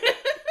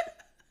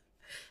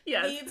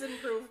 Yes. Needs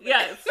improvement.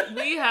 Yes,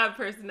 we have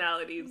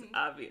personalities,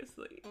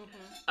 obviously.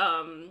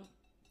 Mm-hmm.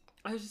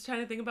 I was just trying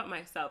to think about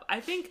myself.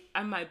 I think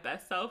I'm my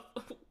best self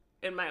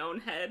in my own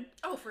head.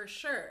 Oh, for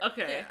sure.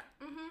 Okay. Yeah.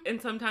 Mm-hmm.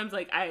 And sometimes,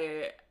 like,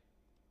 I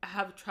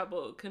have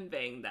trouble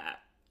conveying that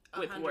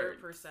with 100% words.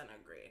 100%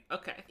 agree.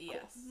 Okay.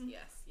 Yes, cool.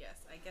 Yes.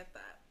 I get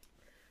that.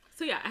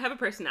 So, yeah, I have a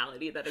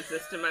personality that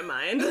exists in my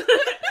mind.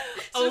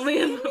 Only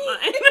in my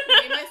mind.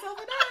 Me, myself,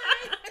 and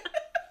I.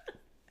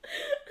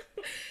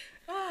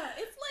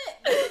 It's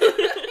lit.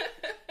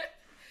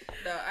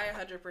 No, I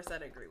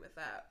 100% agree with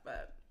that,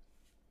 but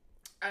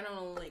I don't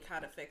know like how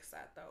to fix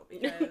that though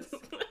because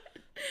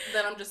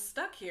then I'm just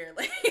stuck here.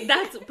 Like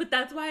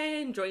that's why I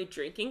enjoy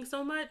drinking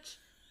so much.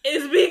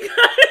 Is because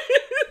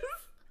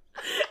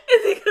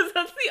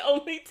that's the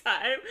only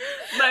time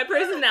my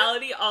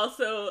personality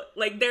also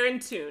like they're in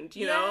tune.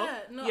 You know?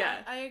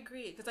 Yeah. I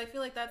agree because I feel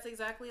like that's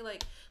exactly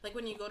like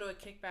when you go to a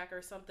kickback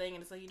or something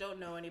and it's like you don't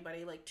know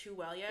anybody like too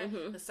well yet.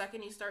 Mm-hmm. The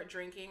second you start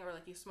drinking or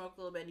like you smoke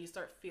a little bit and you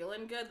start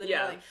feeling good, then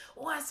you're like,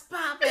 what's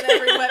poppin',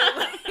 everybody?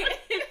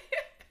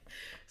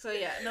 So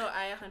yeah, no,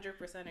 I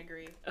 100%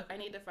 agree. Okay. I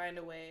need to find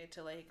a way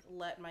to like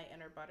let my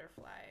inner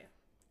butterfly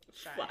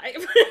shine.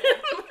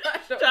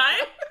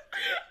 Shine?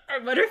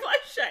 Are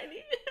butterflies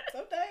shiny?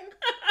 Sometimes.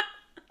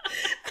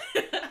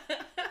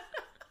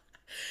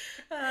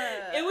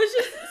 It was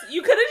just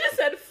you could have just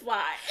said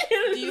fly.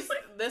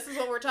 This is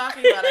what we're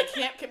talking about. I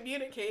can't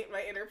communicate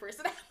my inner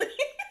personality.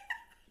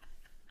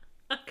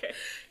 Okay.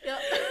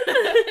 Yep.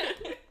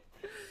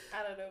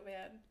 I don't know,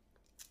 man.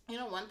 You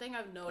know, one thing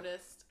I've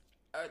noticed.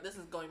 Or this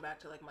is going back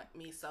to like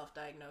me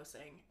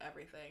self-diagnosing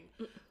everything.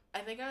 I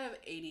think I have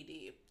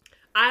ADD.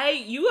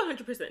 You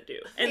 100% do.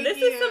 And this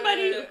is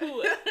somebody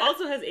who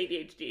also has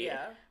ADHD.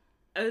 Yeah.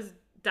 I was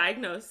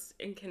diagnosed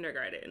in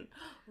kindergarten.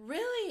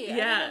 Really?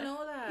 Yeah. I didn't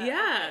know that.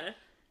 Yeah. Okay.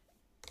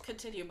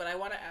 Continue, but I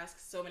want to ask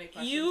so many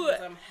questions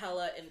because I'm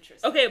hella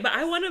interested. Okay, but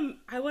I want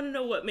to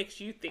know what makes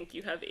you think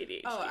you have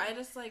ADHD. Oh, I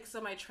just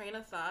so my train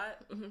of thought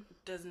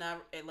does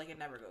not it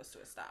never goes to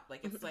a stop.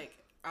 Like it's like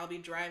I'll be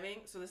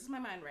driving. So this is my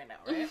mind right now,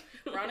 right?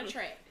 We're on a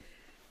train,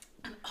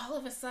 and all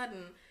of a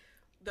sudden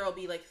there'll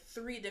be like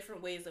 3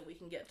 different ways that we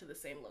can get to the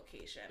same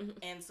location,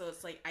 and so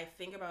it's like I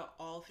think about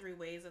all 3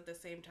 ways at the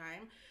same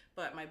time,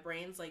 but my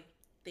brain's like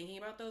thinking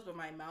about those, but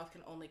my mouth can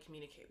only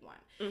communicate one.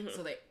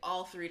 So they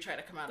all 3 try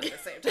to come out at the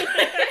same time.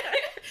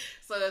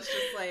 So it's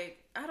just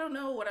like I don't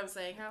know what I'm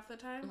saying half the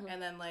time,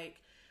 and then like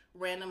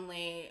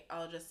randomly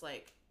I'll just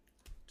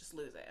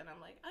lose it, and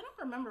I'm like I don't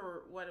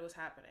remember what was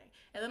happening,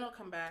 and then I'll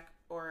come back,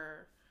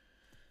 or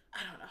I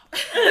don't know.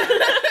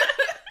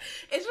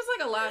 It's just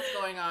like a lot's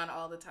going on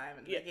all the time,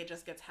 and like it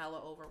just gets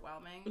hella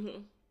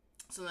overwhelming.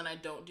 So then I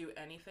don't do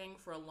anything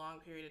for a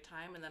long period of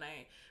time, and then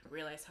I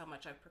realize how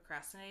much I've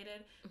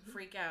procrastinated,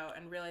 freak out,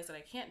 and realize that I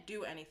can't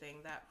do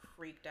anything that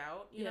freaked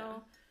out, you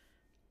know?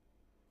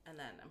 And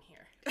then I'm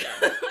here.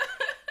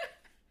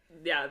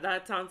 Yeah,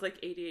 that sounds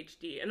like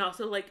ADHD. And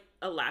also, like,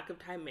 a lack of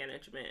time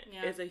management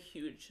is a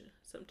huge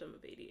symptom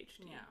of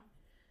ADHD. Yeah.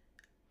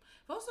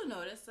 I've also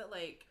noticed that,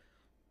 like,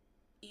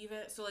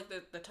 even, so, like,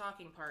 the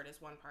talking part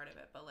is one part of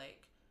it, but,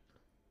 like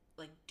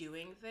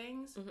doing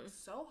things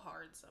so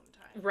hard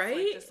sometimes. Right?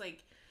 Like, just,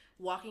 like,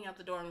 walking out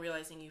the door and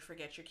realizing you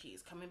forget your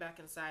keys, coming back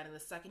inside, and the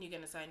second you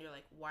get inside, you're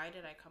like, why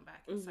did I come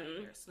back inside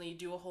here? So then you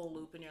do a whole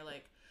loop, and you're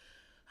like,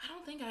 I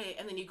don't think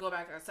and then you go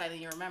back outside,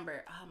 and you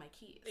remember, my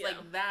keys. Yeah.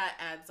 Like, that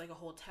adds, like, a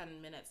whole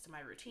 10 minutes to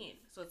my routine.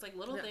 So it's, like,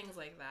 little things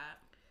like that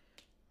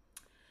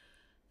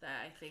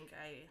I think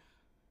I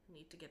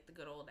need to get the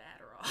good old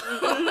Adderall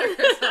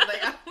or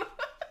something.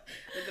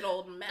 The good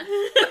old meth.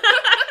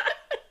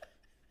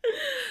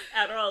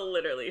 Adderall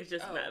literally is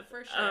just meth.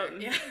 For sure.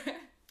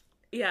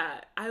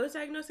 Yeah, I was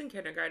diagnosed in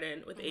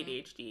kindergarten with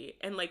ADHD,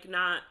 and like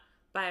not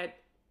by,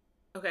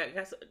 okay, I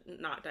guess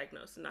not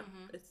diagnosed,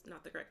 it's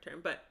not the correct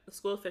term, but the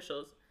school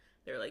officials,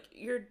 they were like,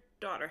 your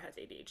daughter has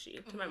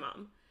ADHD to my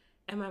mom,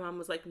 and my mom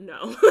was like,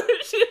 no,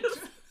 she was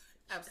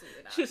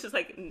absolutely not. She was just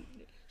like,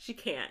 she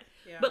can't.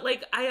 Yeah. But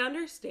like I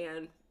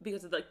understand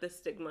because of like the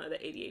stigma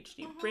that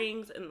ADHD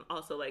brings, and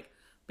also like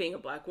being a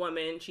Black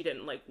woman, she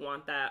didn't like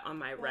want that on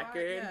my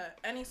record. Yeah,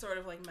 any sort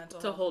of like mental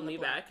to hold me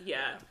back.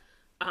 Yeah.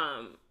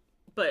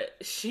 But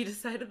she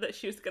decided that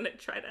she was gonna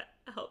try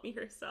to help me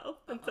herself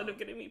instead of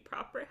getting me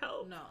proper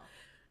help. No.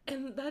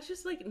 And that's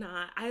just like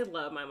not. I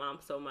love my mom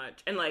so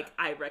much, and like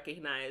I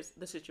recognize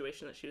the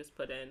situation that she was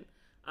put in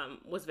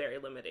was very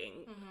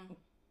limiting.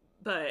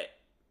 But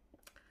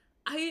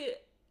I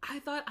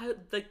thought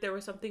there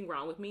was something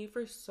wrong with me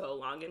for so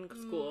long in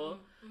school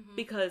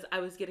because I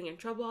was getting in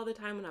trouble all the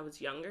time when I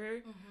was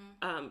younger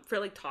for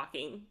like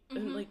talking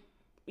and like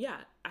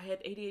I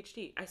had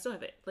ADHD. I still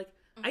have it. Like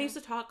I used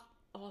to talk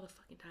all the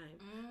fucking time.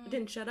 I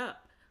didn't shut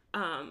up.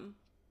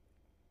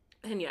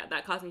 And yeah,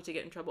 that caused me to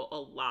get in trouble a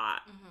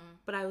lot.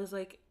 But I was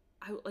like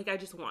I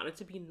just wanted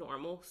to be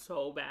normal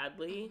so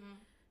badly.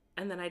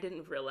 And then I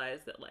didn't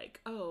realize that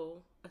like,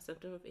 oh, a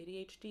symptom of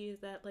ADHD is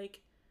that like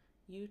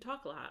you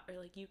talk a lot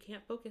or like you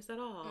can't focus at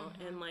all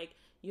and like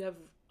you have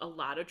a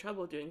lot of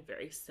trouble doing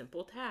very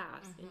simple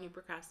tasks and you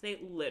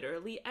procrastinate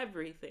literally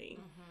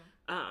everything.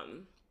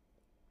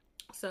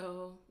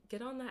 So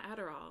get on that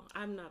Adderall.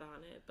 I'm not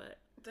on it, but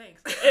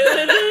thanks.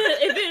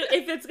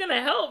 if it's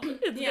gonna help,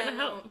 it's gonna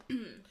help.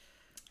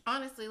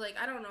 Honestly, like,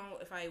 I don't know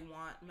if I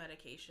want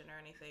medication or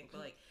anything, but,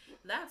 like,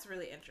 that's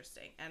really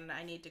interesting, and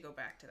I need to go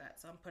back to that,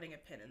 so I'm putting a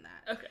pin in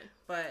that. Okay.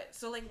 But,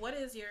 so, like, what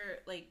is your,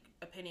 like,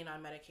 opinion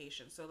on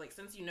medication? So, like,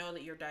 since you know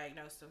that you're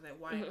diagnosed with it,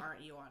 why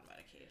aren't you on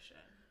medication?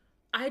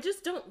 I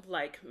just don't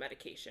like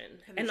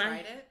medication. Have you tried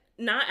it?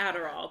 Not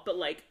Adderall, but,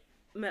 like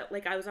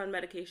I was on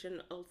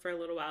medication for a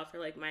little while for,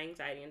 like, my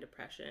anxiety and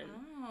depression.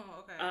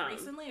 Oh, okay.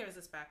 Recently, or is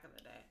this back in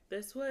the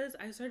day?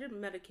 I started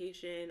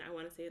medication, I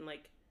want to say in,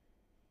 like,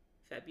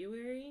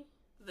 February.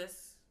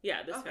 This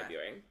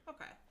February.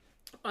 Okay.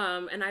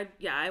 And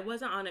I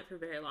wasn't on it for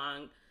very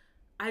long.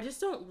 I just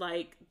don't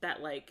like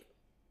that like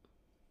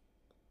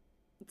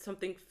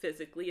something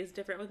physically is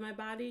different with my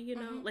body, you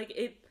know? Like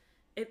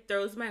it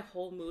throws my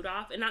whole mood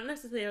off, and not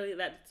necessarily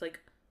that it's like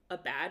a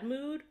bad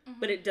mood,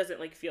 but it doesn't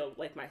like feel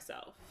like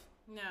myself.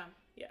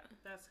 Yeah.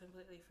 That's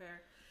completely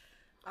fair.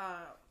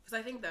 Cuz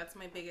I think that's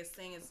my biggest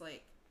thing is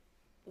like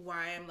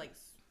why I'm like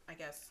I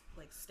guess,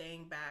 like,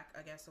 staying back,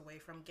 I guess, away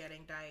from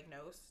getting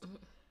diagnosed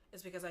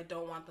is because I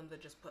don't want them to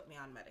just put me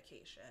on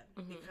medication.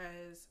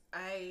 Because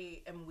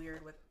I am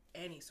weird with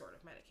any sort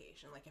of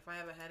medication. Like, if I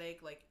have a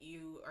headache, like,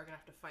 you are going to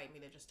have to fight me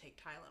to just take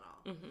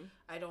Tylenol.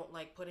 I don't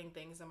like putting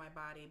things in my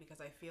body because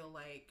I feel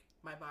like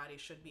my body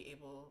should be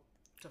able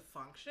to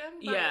function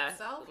by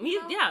itself.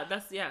 You know?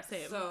 Yeah,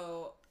 same.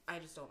 So, I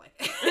just don't like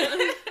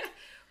it.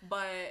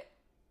 But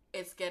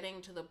it's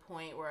getting to the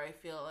point where I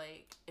feel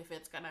like if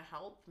it's going to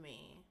help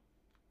me...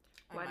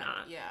 Why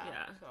not?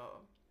 Yeah.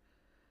 So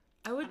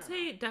I would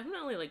say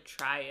definitely, like,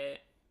 try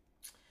it.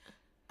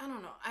 I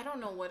don't know. I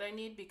don't know what I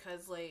need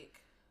because,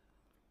 like,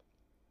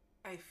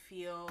 I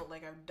feel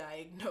like I've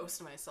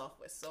diagnosed myself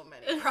with so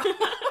many problems.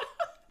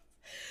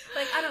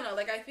 Like, I don't know.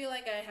 Like, I feel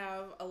like I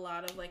have a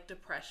lot of, like,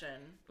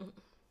 depression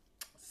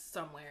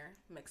somewhere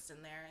mixed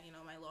in there. You know,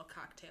 my little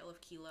cocktail of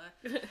Keela.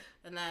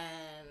 And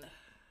then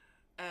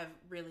I have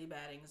really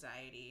bad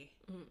anxiety.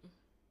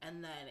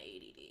 And then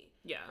ADD.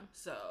 Yeah.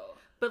 So.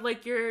 But,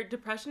 like, your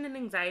depression and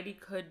anxiety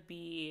could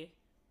be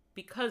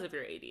because of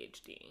your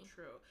ADHD.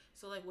 True.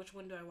 So, like, which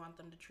one do I want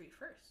them to treat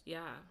first? Yeah.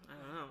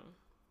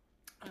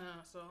 I don't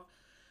know. So,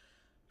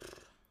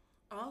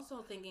 I'm also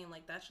thinking,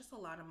 like, that's just a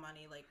lot of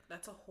money. Like,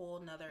 that's a whole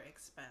nother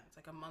expense.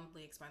 Like, a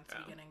monthly expense to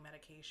be getting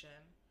medication.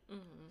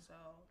 So,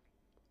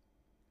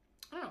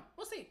 I don't know.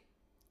 We'll see.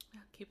 Yeah,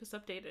 keep us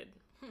updated.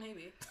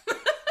 Maybe.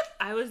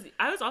 I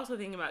was also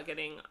thinking about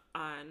getting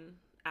on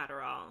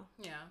Adderall.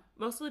 Yeah.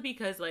 Mostly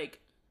because, like,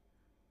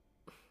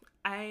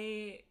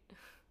 I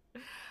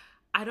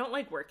don't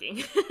like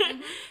working.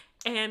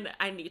 And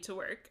I need to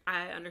work.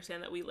 I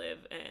understand that we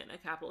live in a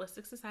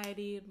capitalistic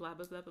society, blah,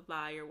 blah, blah, blah,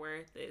 blah. Your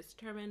worth is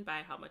determined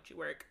by how much you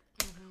work,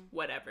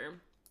 whatever.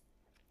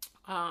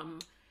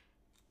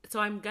 So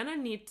I'm going to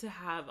need to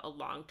have a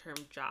long-term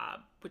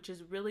job, which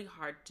is really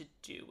hard to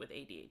do with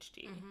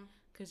ADHD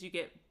because you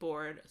get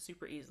bored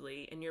super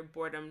easily and your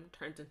boredom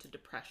turns into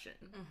depression.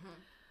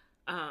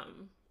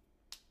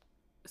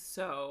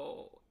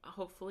 So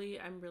hopefully,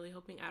 I'm really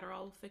hoping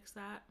Adderall will fix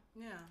that.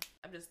 Yeah.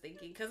 I'm just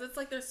thinking, because it's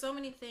like there's so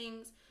many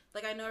things.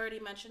 Like, I know I already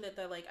mentioned it,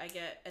 that, like, I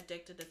get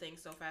addicted to things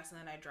so fast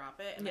and then I drop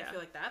it. And I feel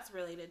like that's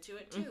related to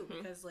it, too.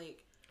 Because,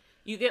 like...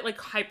 You get, like,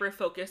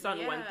 hyper-focused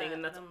on one thing,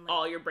 and that's like,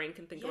 all your brain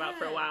can think about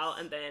for a while.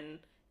 And then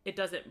it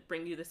doesn't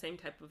bring you the same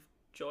type of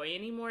joy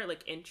anymore,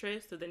 like,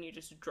 interest. So then you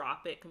just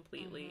drop it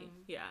completely.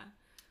 Yeah.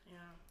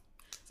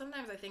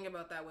 Sometimes I think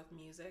about that with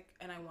music,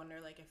 and I wonder,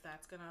 like, if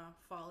that's gonna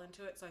fall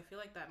into it. So I feel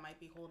like that might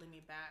be holding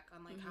me back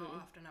on, like, how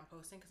often I'm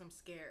posting, because I'm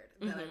scared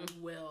that I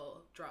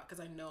will drop,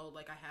 because I know,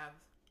 like, I have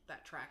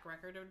that track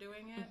record of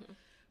doing it.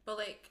 But,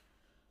 like,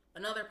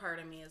 another part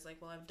of me is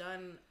like, well, I've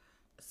done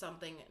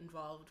something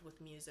involved with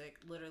music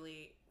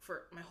literally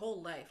for my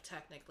whole life,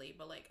 technically,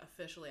 but, like,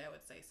 officially I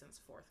would say since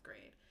 4th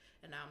grade,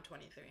 and now I'm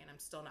 23 and I'm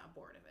still not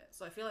bored of it.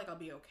 So I feel like I'll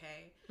be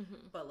okay.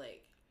 But,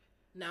 like,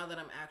 now that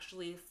I'm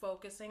actually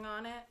focusing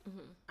on it,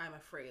 I'm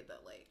afraid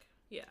that, like,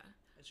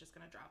 it's just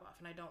gonna drop off,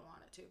 and I don't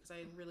want it to, because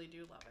I really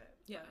do love it.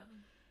 Yeah.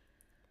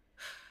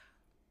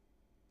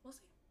 We'll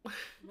see.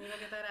 Maybe I'll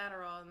get that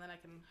Adderall, and then I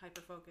can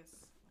hyper-focus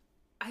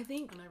I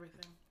think... on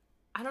everything.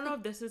 I don't know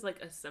if this is,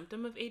 like, a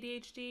symptom of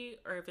ADHD,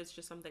 or if it's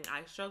just something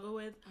I struggle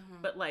with,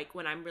 but, like,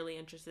 when I'm really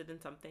interested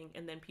in something,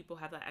 and then people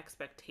have that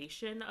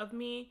expectation of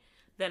me,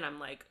 then I'm,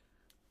 like,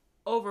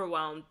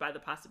 overwhelmed by the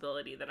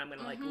possibility that I'm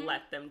gonna like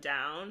let them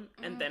down,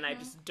 and then I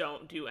just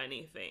don't do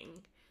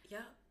anything.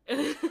 Yeah.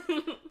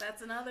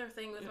 That's another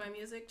thing with my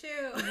music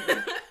too.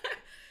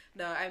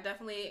 No, I've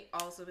definitely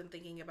also been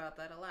thinking about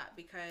that a lot,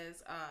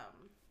 because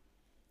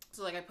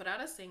so, like, I put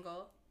out a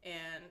single,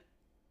 and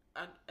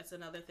it's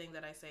another thing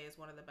that I say is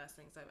one of the best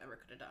things I've ever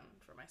could have done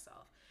for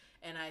myself,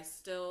 and I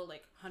still,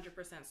 like, 100%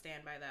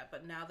 stand by that.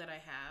 But now that I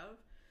have,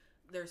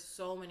 there's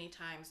so many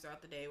times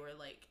throughout the day where,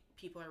 like,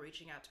 people are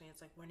reaching out to me.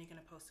 It's like, when are you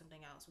going to post something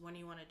else? When do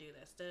you want to do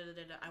this?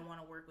 I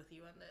want to work with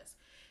you on this.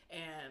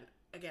 And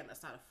again,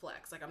 that's not a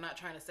flex. Like, I'm not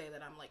trying to say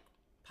that I'm, like,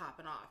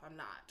 popping off. I'm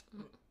not.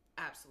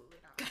 Absolutely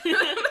not.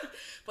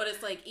 But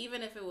it's like,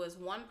 even if it was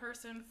one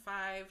person,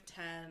 5,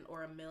 10,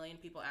 or 1 million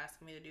people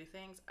asking me to do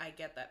things, I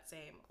get that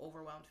same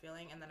overwhelmed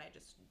feeling, and then I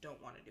just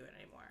don't want to do it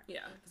anymore.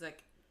 Yeah. Because,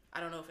 like, I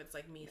don't know if it's,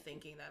 like, me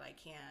thinking that I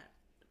can't,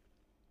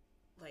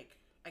 like,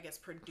 I guess,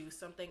 produce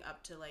something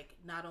up to, like,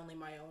 not only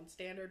my own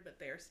standard, but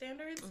their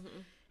standards.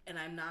 And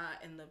I'm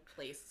not in the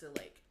place to,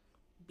 like,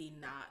 be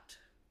not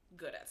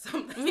good at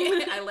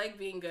something. I like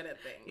being good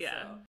at things.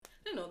 Yeah. So.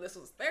 I didn't know this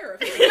was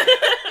therapy.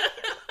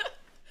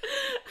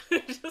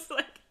 Just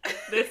like,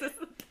 this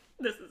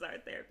is our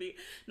therapy.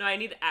 No, I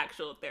need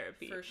actual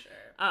therapy. For sure.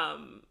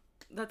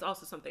 That's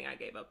also something I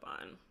gave up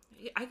on.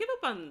 I give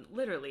up on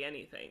literally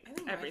anything. I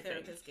think everything. My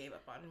therapist gave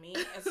up on me,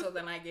 and so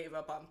then I gave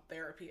up on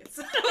therapy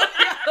itself.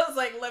 I was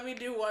like, let me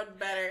do one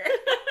better.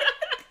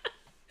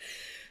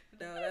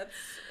 No,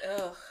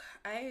 that's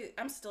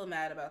I'm still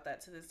mad about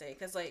that to this day,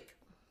 because like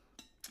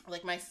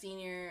my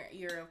senior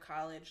year of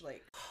college,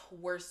 like,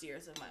 worst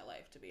years of my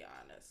life, to be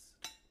honest.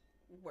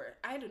 Where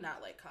I do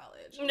not like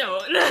college. No,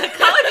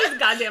 college is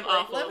goddamn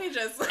awful. Let me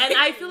just. And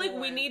I feel like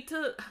we need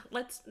to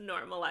let's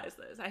normalize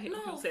this. I hate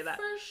when people say that.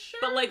 For sure.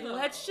 But like,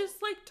 let's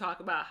just like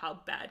talk about how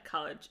bad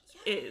college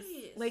is.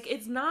 Like,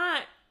 it's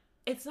not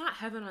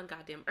heaven on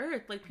goddamn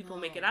earth like people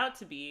make it out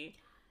to be.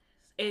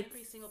 It's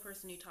every single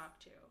person you talk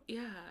to.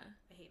 Yeah,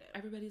 I hate it.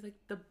 Everybody's like,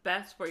 the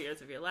best 4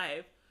 years of your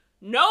life.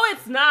 No,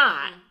 it's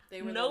not.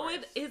 They were no,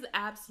 it is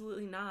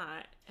absolutely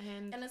not.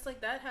 And it's like,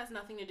 that has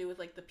nothing to do with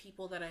like the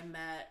people that I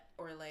met,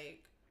 or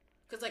like,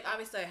 because like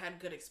obviously I had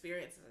good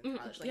experiences in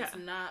college. Like, it's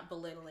not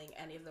belittling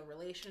any of the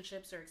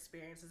relationships or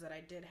experiences that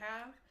I did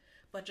have,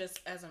 But just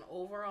as an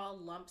overall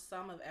lump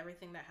sum of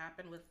everything that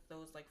happened with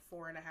those like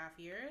 4.5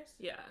 years.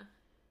 Yeah.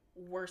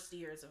 Worst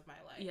years of my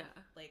life. Yeah.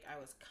 Like I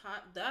was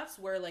that's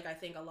where like I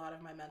think a lot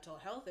of my mental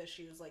health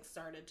issues like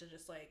started to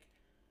just like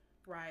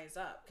rise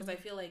up, because I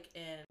feel like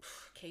in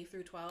K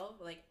through 12,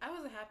 like I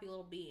was a happy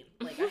little bean.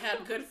 Like I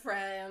had good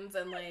friends,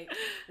 and like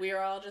we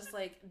were all just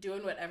like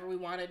doing whatever we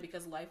wanted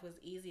because life was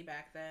easy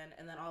back then.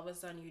 And then all of a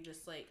sudden you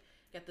just like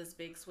get this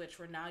big switch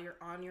where now you're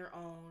on your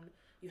own.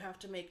 You have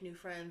to make new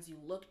friends. You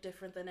look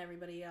different than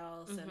everybody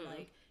else, and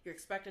like you're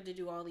expected to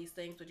do all these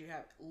things, but you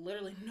have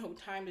literally no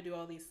time to do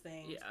all these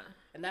things. Yeah.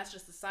 And that's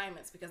just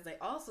assignments, because they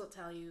also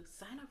tell you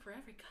sign up for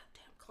every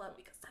goddamn club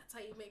because that's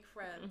how you make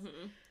friends.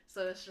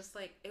 So it's just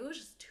like it was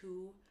just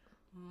too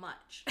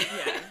much.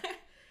 Yeah.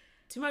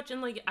 Too much,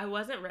 and like I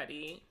wasn't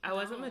ready. I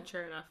wasn't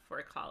mature enough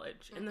for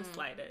college in the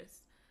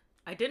slightest.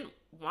 I didn't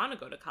want to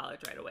go to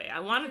college right away. I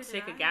wanted to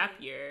take a gap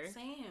year.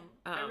 Same.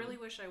 I really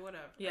wish I would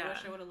have. Yeah. I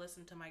wish I would have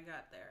listened to my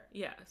gut there.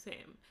 Yeah,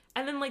 same.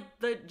 And then like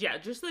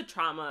just the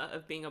trauma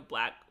of being a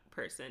black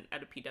person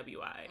at a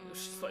PWI. It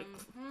was just like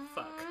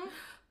fuck.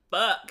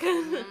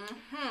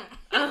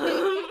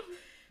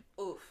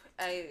 Oof.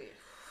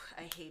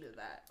 I hated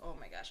that. Oh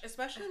my gosh.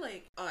 Especially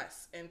like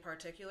us in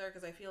particular,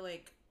 because I feel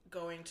like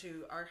going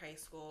to our high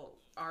school,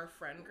 our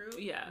friend group,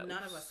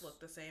 none of us looked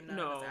the same, none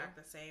of us act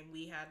the same.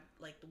 We had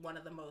like one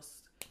of the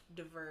most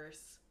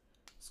diverse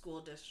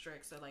school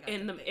districts, so like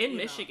in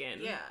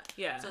Michigan.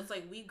 Yeah. So it's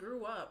like we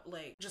grew up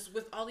like just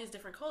with all these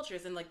different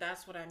cultures, and like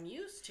that's what I'm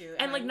used to.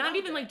 And like not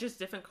even like just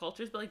different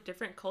cultures, but like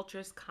different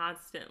cultures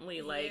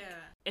constantly like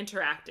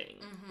interacting,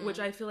 which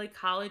I feel like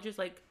college is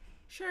like,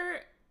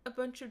 sure, a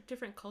bunch of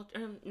different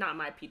cultures. Not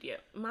my PWI.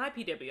 My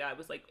PWI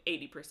was like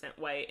 80%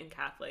 white and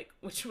Catholic,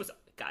 which was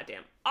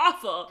goddamn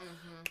awful.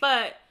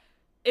 But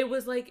it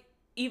was like,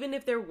 even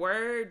if there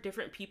were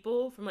different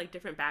people from like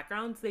different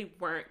backgrounds, they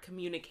weren't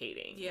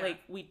communicating.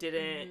 Like we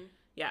didn't.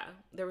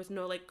 There was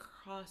no like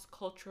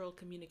cross-cultural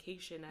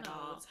communication at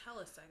all. No, it's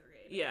hella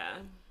segregated. Yeah.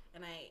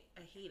 And I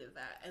hated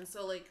that. And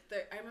so like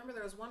I remember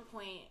there was one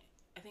point,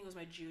 I think it was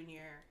my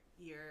junior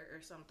year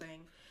or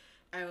something,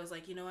 I was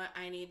like, you know what,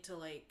 I need to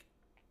like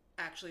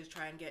actually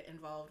try and get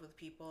involved with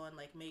people and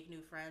like make new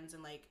friends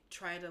and like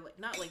try to like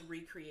not like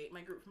recreate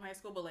my group from high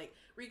school, but like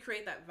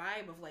recreate that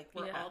vibe of like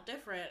we're all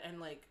different, and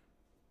like,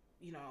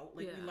 you know,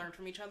 like we learn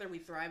from each other, we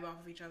thrive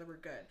off of each other, we're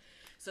good.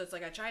 So it's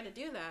like I tried to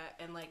do that,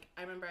 and like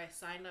I remember I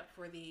signed up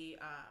for the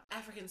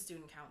African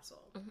Student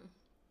Council.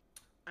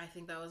 I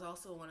think that was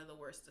also one of the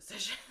worst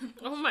decisions.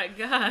 Oh my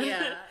god.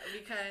 Yeah,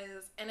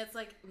 because, and it's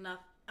like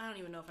I don't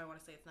even know if I want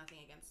to say it's nothing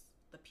against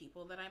the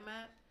people that I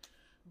met,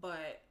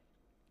 but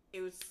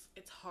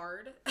it's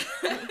hard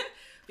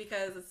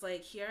because it's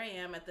like, here I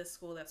am at this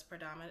school that's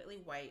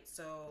predominantly white.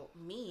 So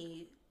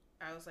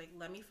I was like,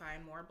 let me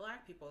find more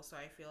black people so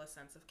I feel a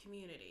sense of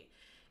community.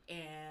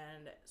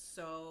 And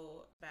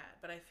so bad.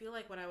 But I feel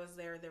like when I was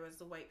there was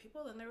the white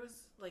people, then there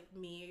was like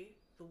me,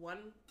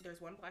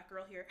 there's one black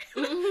girl here.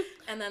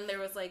 And then there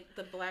was like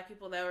the black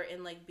people that were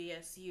in like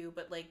BSU,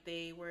 but like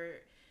they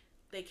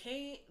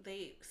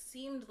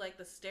seemed like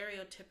the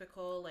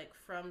stereotypical like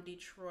from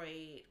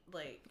Detroit,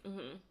 like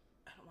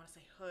I don't want to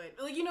say hood,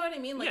 like, you know what I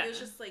mean? Like it was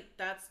just like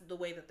that's the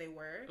way that they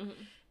were.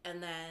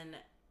 And then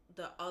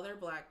the other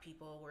black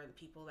people were the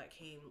people that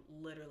came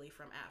literally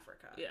from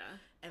Africa. Yeah.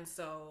 And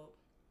so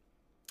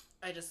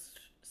I just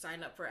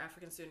signed up for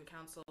African Student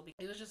Council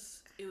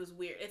because it was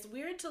weird. It's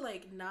weird to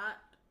like not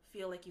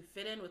feel like you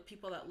fit in with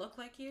people that look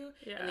like you,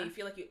 and then you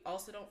feel like you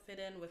also don't fit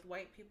in with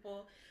white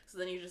people, so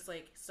then you're just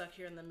like stuck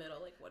here in the middle,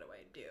 like what do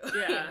I do?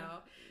 You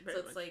know? So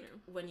it's like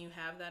when you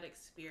have that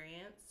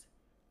experience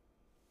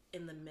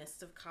in the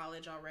midst of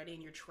college already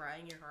and you're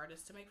trying your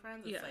hardest to make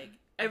friends, it's like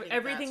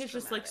everything is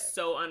just like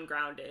so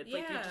ungrounded.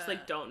 Like you just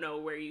like don't know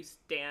where you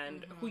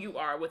stand, who you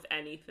are with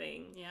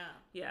anything.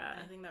 Yeah.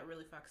 I think that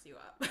really fucks you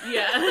up.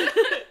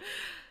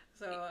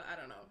 So I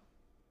don't know.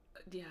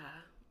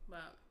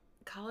 But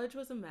college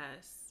was a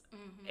mess.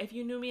 If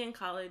you knew me in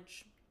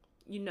college,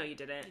 you know you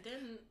didn't. You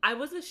didn't. I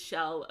was a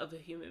shell of a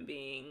human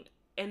being,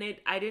 and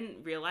I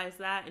didn't realize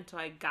that until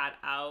I got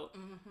out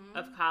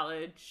of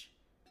college.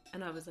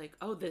 And I was like,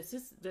 oh, this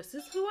is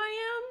who I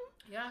am?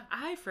 Yeah.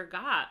 I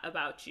forgot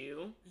about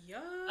you.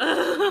 Yeah.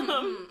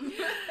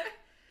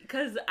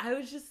 Because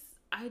I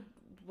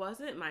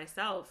wasn't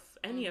myself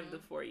any of the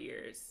 4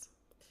 years.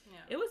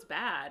 Yeah. It was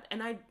bad.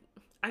 And I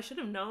should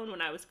have known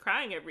when I was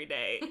crying every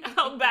day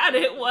how bad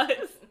it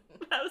was.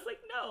 I was like,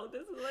 no,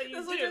 this is what you do.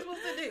 This is what you're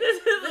supposed to do.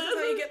 This is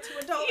how you get to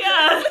adulthood.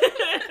 Yeah.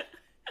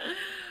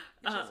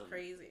 It's just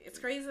crazy. It's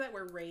crazy that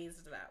we're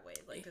raised that way.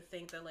 Like to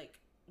think that like,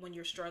 when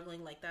you're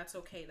struggling, like that's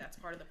okay, that's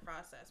part of the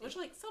process, which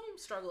like some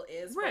struggle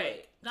is,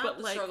 right, but not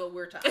the struggle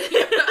we're talking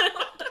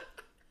about.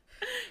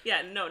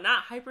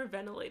 Not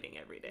hyperventilating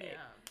every day.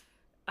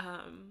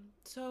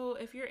 So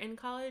if you're in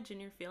college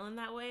and you're feeling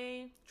that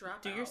way,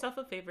 do yourself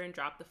a favor and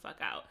drop the fuck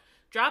out.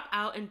 Drop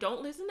out and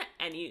don't listen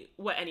to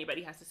what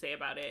anybody has to say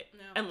about it,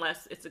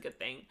 unless it's a good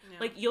thing.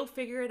 Like you'll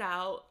figure it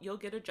out, you'll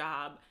get a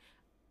job.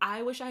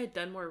 I wish I had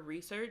done more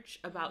research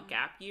about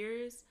gap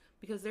years,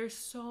 because there's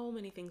so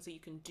many things that you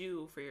can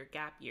do for your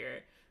gap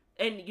year.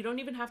 And you don't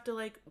even have to,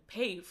 like,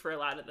 pay for a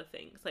lot of the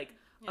things. Like,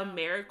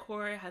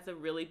 AmeriCorps has a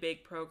really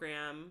big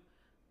program.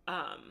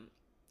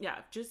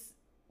 Just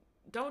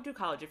don't do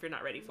college if you're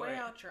not ready for it. Weigh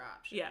out your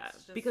options. Yeah,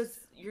 because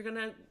you're going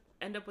to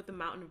end up with a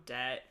mountain of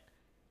debt.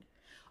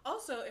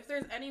 Also, if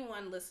there's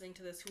anyone listening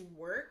to this who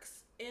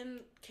works in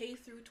K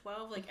through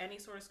 12, like, any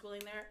sort of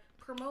schooling there,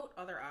 promote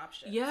other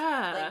options.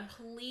 Yeah. Like,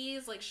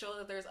 please, like, show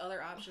that there's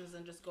other options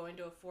than just going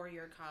to a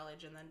 4-year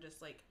college and then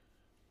just, like,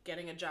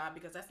 getting a job,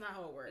 because that's not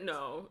how it works.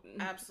 No.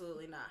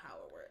 Absolutely not how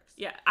it works.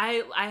 Yeah,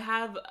 I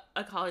have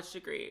a college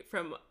degree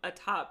from a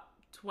top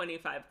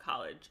 25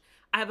 college.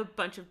 I have a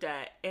bunch of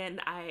debt, and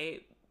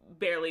I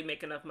barely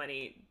make enough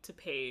money to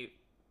pay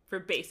for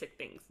basic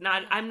things.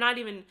 I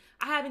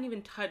haven't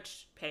even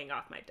touched paying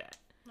off my debt.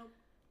 Nope.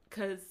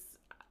 Because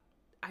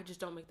I just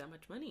don't make that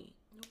much money.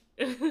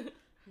 Nope.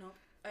 Nope.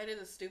 I did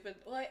a stupid,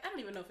 well, I don't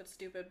even know if it's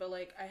stupid, but,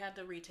 like, I had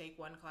to retake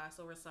one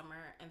class over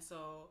summer, and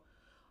so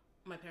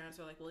my parents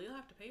were like, well, you'll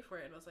have to pay for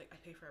it. And I was like, I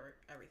pay for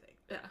everything.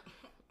 Yeah.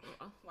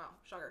 Wow,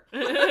 shocker.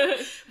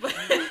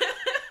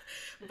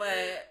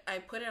 but I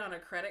put it on a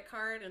credit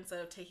card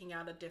instead of taking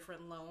out a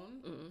different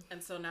loan.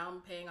 And so now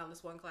I'm paying on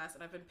this one class,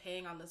 and I've been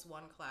paying on this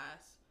one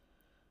class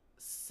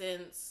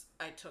since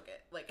I took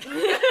it. Like, so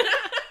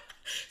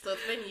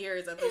it's been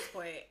years at this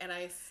point, and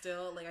I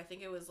still, like, I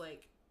think it was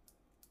like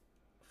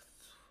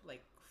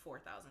 $4,000 or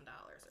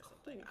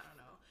something. I don't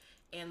know.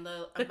 And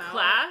the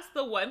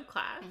one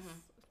class.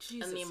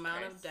 Jesus and the amount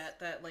Christ. of debt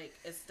that, like,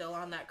 is still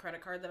on that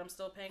credit card that I'm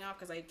still paying off,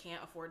 because I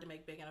can't afford to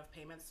make big enough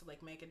payments to,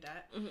 like, make a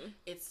debt.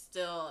 It's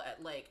still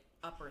at, like,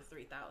 upper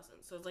 3,000.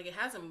 So it's like it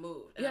hasn't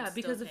moved. Yeah,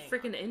 because of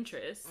freaking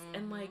interest,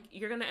 and, like,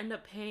 you're gonna end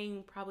up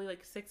paying probably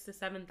like $6,000 to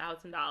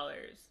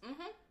 $7,000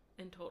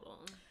 in total.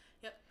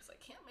 Yep, because I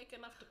can't make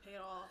enough to pay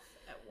it off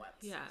at once.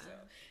 Yeah, so.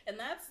 And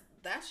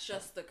that's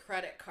just the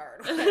credit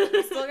card.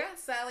 We still got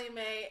Sallie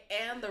Mae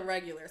and the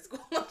regular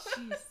school.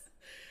 Jeez.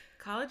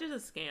 College is a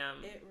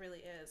scam. It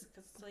really is.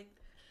 Because, like,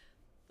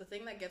 the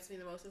thing that gets me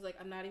the most is, like,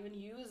 I'm not even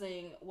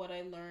using what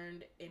I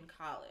learned in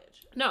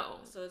college. No.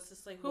 So it's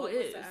just, like, what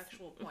was the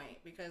actual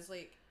point? Because,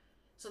 like,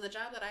 so the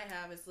job that I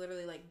have is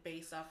literally, like,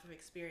 based off of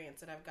experience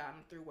that I've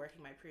gotten through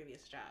working my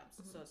previous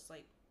jobs. So it's,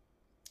 like,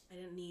 I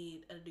didn't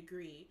need a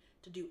degree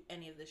to do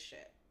any of this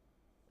shit.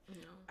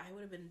 No. I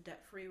would have been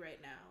debt-free right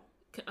now.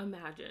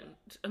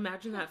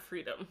 Imagine that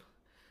freedom.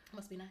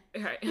 Must be nice.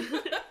 All right.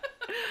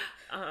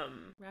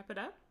 Wrap it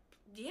up?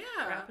 Yeah.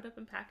 Wrap it up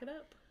and pack it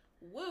up.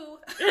 Woo.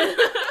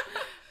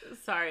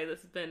 Sorry,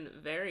 this has been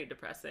very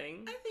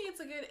depressing. I think it's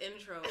a good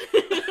intro.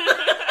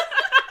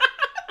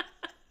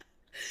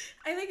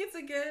 I think it's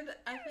like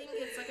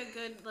a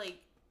good, like,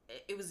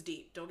 it was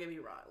deep. Don't get me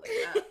wrong. Like,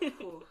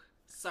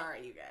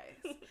 sorry, you guys.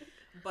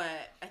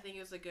 But I think it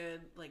was a good,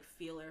 like,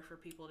 feeler for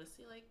people to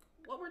see, like,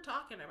 what we're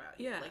talking about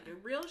here. Yeah. Like, the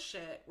real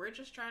shit. We're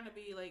just trying to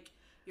be, like,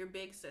 your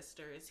big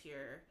sisters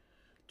here.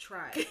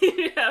 Try.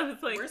 Yeah, I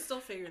was like, we're still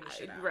figuring this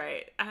shit out.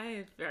 Right.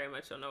 I very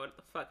much don't know what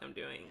the fuck I'm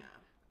doing.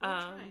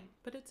 Yeah.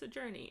 But it's a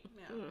journey.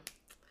 Yeah.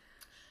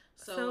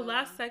 So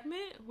last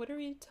segment, what are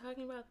we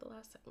talking about the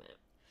last segment?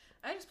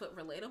 I just put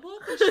relatable.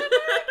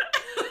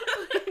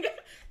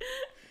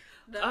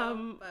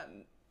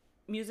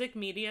 Music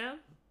media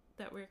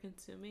that we're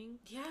consuming.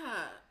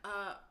 Yeah.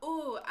 I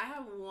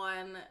have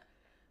one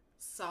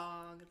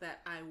song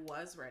that I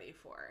was ready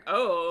for.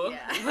 Oh.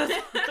 Yeah.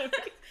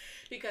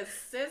 Because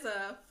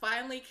SZA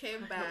finally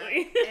came back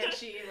and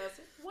she gave us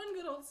one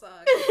good old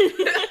song.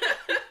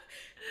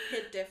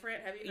 Hit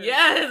Different. Have you heard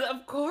Yes,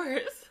 of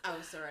course. I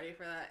was so ready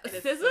for that.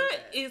 SZA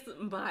is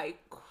my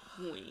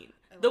queen.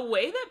 The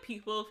way that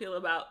people feel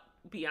about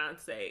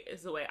Beyonce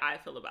is the way I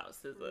feel about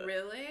SZA.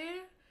 Really?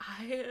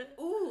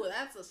 Ooh,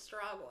 that's a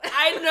strong one.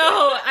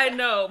 I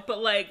know,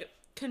 but, like,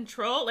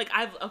 Control, like,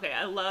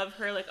 I love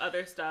her, like,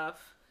 other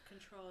stuff.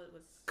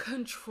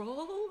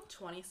 Control?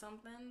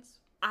 20-somethings?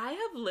 I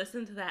have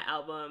listened to that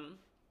album.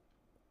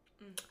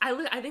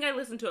 I think I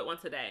listen to it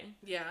once a day.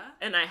 Yeah?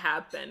 And I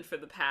have been for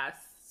the past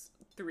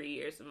 3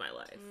 years of my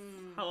life.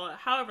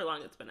 However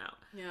long it's been out.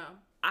 Yeah.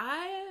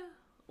 I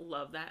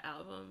love that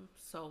album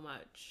so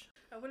much.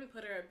 I wouldn't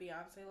put her at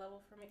Beyonce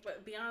level for me,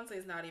 but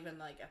Beyonce's not even,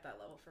 like, at that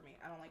level for me.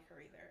 I don't like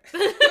her either.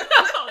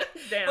 Oh,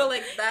 damn. But,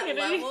 like, that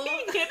level...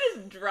 You can't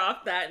just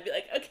drop that and be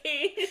like,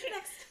 okay.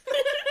 Next.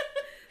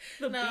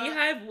 The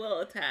Beehive will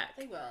attack.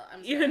 They will.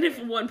 I'm sorry. Even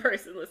if one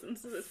person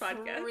listens to this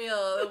podcast. For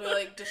real. They'll be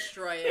like,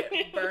 destroy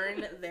it.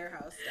 Burn their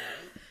house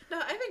down. No,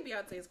 I think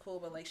Beyonce is cool,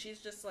 but, like, she's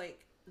just,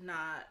 like,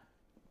 not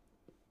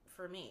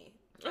for me.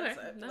 Okay.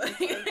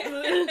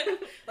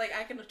 Like,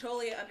 I can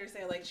totally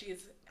understand, like,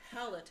 she's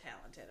hella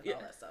talented and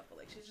all that stuff, but,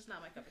 like, she's just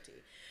not my cup of tea.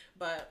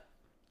 But,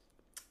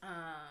 I'm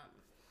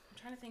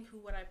trying to think who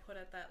would I put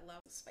at that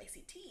level.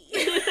 Spicy tea.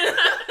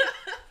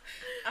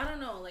 I don't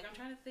know. Like, I'm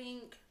trying to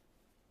think,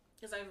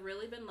 because I've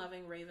really been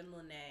loving Raven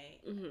Lenae.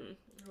 I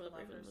love her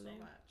Raven so Lenae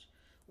much.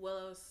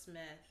 Willow Smith.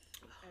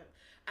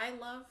 I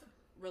love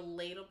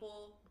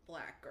relatable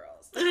black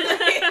girls.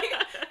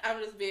 I'm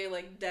just being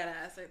like dead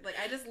ass. Like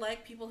I just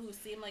like people who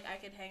seem like I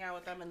could hang out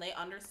with them and they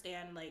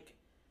understand like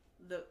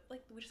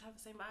we just have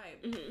the same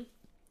vibe.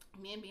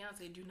 Mm-hmm. Me and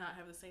Beyonce do not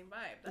have the same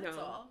vibe. That's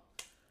all.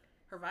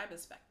 Her vibe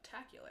is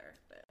spectacular,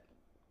 but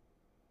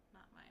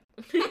not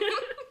mine.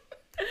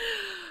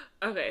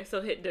 Okay,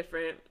 so Hit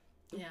Different.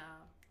 Yeah.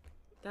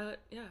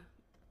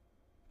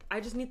 I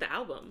just need the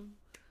album.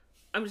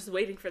 I'm just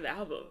waiting for the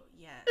album.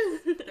 Yes.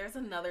 There's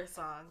another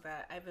song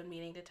that I've been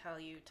meaning to tell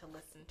you to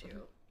listen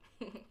to.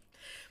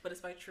 But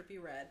it's by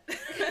Trippie Redd.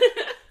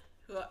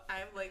 Who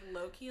I'm like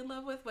low-key in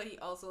love with, but he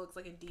also looks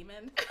like a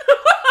demon.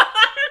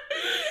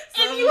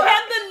 And you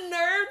had the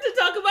nerve to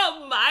talk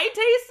about my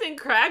taste in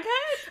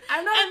crackhead?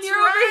 I'm not and you're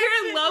over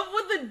here in love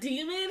with a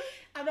demon?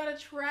 I'm not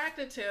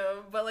attracted to him,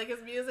 but like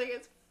his music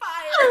is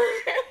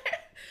fire.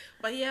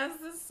 But he has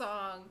this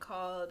song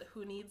called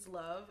Who Needs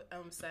Love.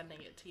 I'm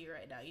sending it to you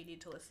right now. You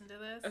need to listen to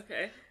this.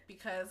 Okay.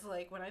 Because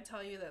like when I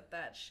tell you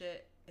that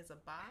shit is a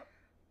bop,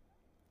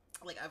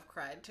 like I've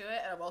cried to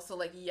it and I'm also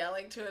like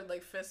yelling to it,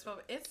 like fist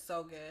bump. It's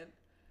so good.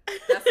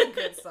 That's a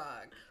good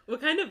song.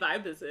 What kind of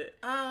vibe is it?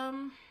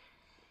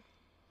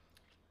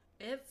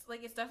 It's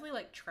definitely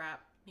like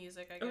trap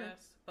music, I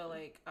guess. But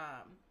like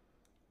I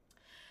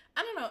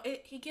don't know.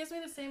 He gives me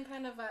the same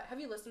kind of have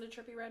you listened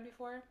to Trippie Redd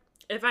before?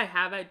 If I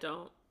have, I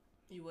don't.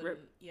 You wouldn't.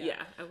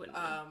 Yeah, I wouldn't.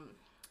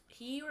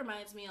 He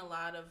reminds me a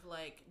lot of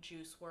like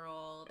Juice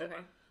WRLD.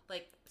 Okay.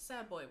 Like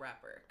sad boy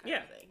rapper kind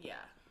of thing.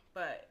 Yeah.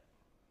 But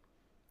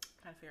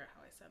I'm trying to figure out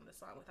how I send this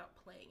song without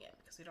playing it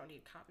because we don't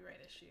need copyright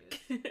issues.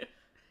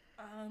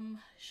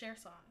 Share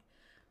song.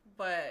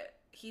 But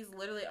he's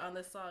literally on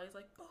this song. He's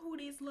like, "Oh, who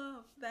needs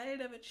love? That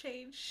ain't ever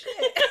changed shit."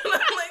 And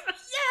I'm like,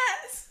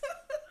 yes.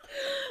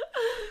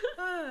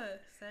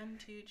 Send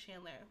to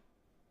Chandler.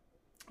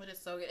 But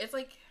it's so good. It's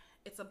like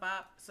it's a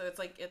bop, so it's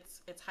like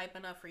it's hype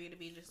enough for you to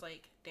be just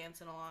like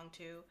dancing along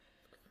to.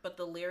 But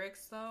the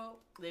lyrics though,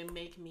 they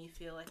make me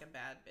feel like a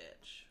bad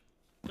bitch.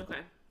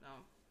 Okay. No.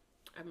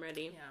 I'm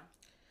ready. Yeah.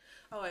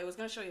 Oh, I was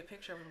gonna show you a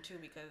picture of him too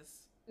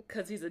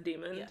because he's a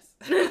demon. Yes.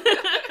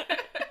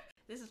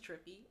 This is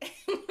Trippie.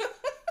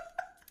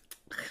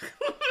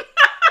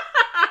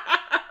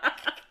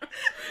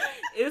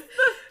 It's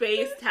the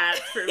face tats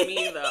for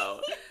me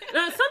though.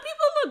 Now, some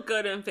people look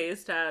good in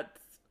face tats.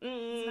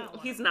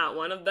 He's not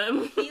one of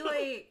them. He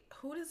like,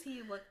 who does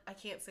he look? I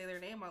can't say their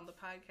name on the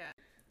podcast.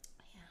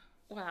 Yeah.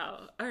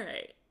 Wow. All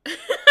right.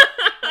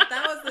 But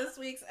that was this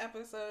week's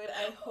episode.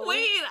 I hope.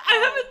 Wait, I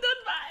haven't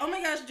done mine. Oh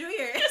my gosh, do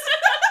yours.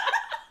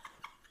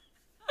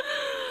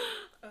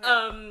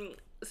 Okay.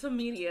 Some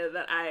media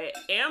that I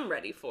am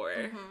ready for,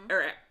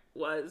 or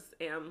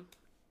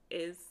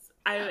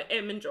I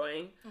am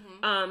enjoying.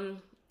 Mm-hmm.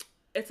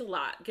 It's a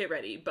lot. Get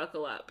ready.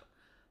 Buckle up.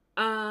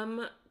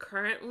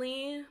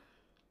 Currently,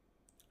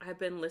 I've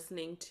been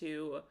listening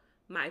to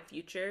My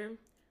Future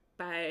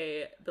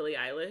by Billie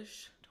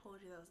Eilish.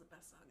 Told you that was the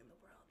best song in the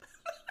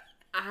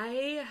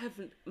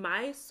world.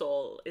 My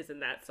soul is in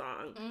that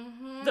song.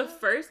 Mm-hmm. The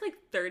first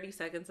 30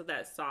 seconds of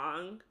that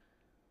song,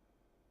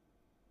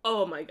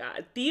 oh my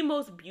God, the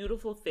most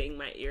beautiful thing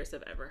my ears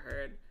have ever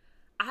heard.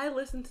 I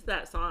listen to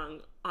that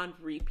song on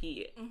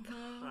repeat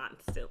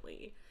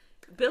constantly.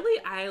 Billie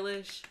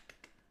Eilish,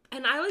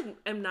 and I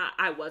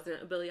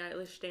wasn't a Billie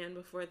Eilish stan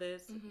before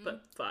this,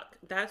 but fuck,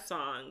 that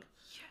song.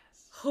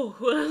 Yes. Oh.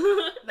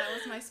 That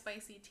was my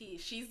spicy tea.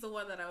 She's the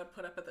one that I would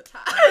put up at the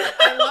top.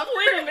 I love her.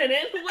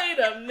 Wait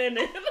a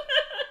minute.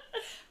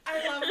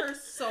 I love her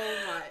so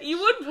much. You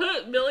would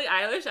put Billie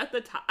Eilish at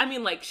the top. I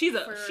mean, she's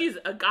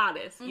a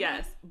goddess,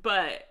 yes,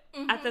 but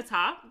at the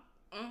top?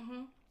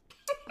 Mm-hmm.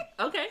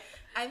 Okay.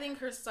 I think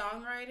her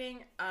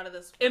songwriting, out of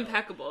this world.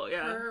 Impeccable,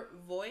 yeah. Her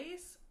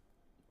voice,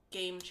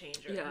 game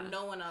changer. Yeah.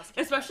 No one else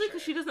can. Especially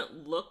because she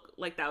doesn't look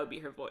like that would be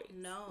her voice.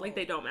 No.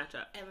 They don't match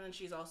up. And then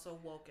she's also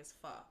woke as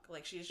fuck.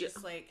 She's just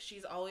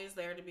she's always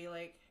there to be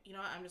like, you know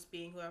what, I'm just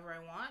being whoever I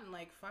want, and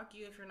fuck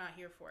you if you're not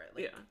here for it.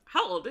 Yeah.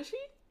 How old is she?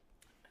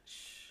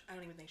 I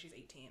don't even think she's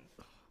 18.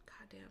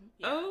 Goddamn.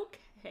 Yeah.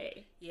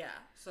 Okay. Yeah.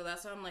 So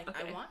that's why I'm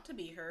I want to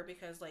be her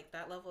because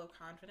that level of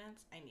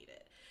confidence, I need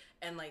it.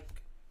 And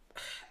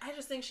I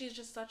just think she's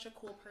just such a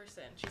cool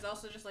person. She's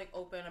also just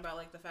open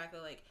about the fact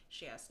that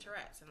she has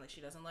Tourette's and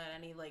she doesn't let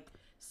any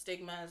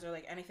stigmas or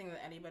anything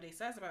that anybody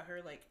says about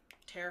her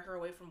tear her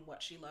away from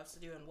what she loves to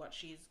do and what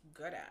she's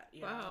good at.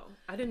 You know?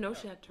 I didn't know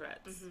she had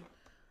Tourette's.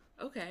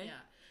 Mm-hmm. Okay.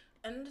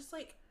 Yeah. And just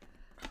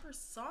her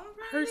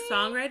songwriting. Her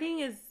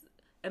songwriting is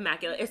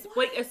immaculate. It's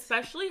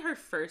especially her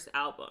first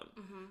album.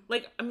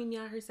 Mm-hmm.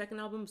 Her second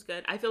album's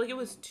good. I feel like it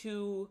was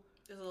too.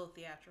 It was a little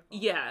theatrical.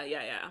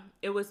 Yeah.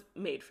 It was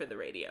made for the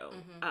radio.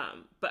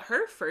 Mm-hmm. But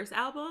her first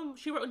album,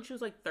 she wrote when she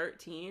was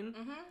 13.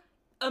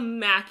 Mm-hmm.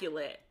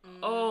 Immaculate.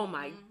 Mm-hmm. Oh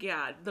my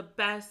God.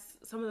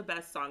 Some of the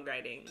best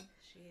songwriting.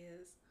 She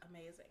is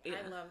amazing. Yeah.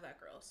 I love that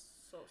girl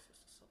so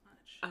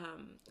much.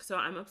 So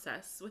I'm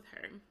obsessed with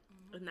her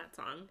in that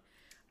song.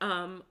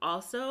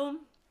 Also,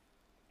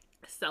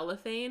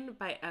 Cellophane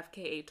by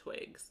FKA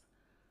Twigs.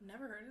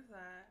 Never heard of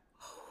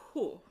that.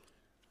 Ooh.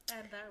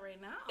 Add that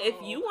right now.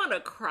 If you want to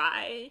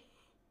cry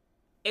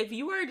if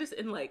you are just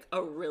in like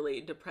a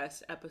really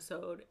depressed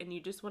episode and you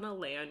just want to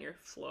lay on your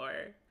floor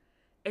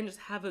and just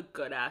have a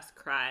good ass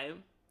cry,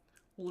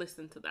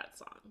 listen to that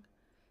song.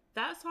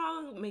 That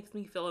song makes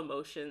me feel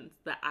emotions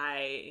that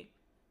I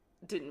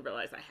didn't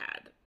realize I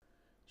had.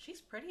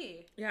 She's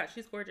pretty. Yeah,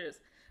 she's gorgeous.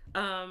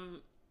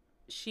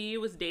 She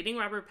was dating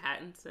Robert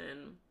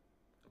Pattinson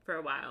for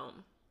a while.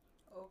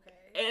 Okay.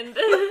 And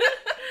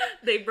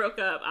they broke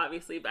up,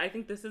 obviously, but I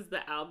think this is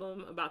the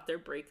album about their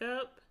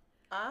breakup.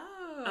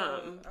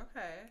 Oh,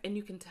 okay. And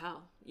you can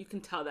tell. You can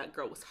tell that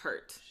girl was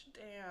hurt.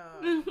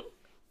 Damn.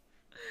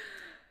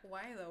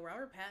 Why, though?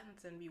 Robert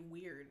Pattinson be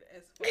weird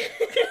as fuck.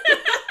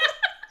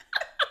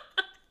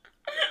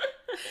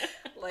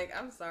 Like,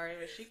 I'm sorry,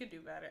 but she could do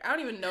better. I don't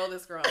even know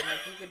this girl. I'm like,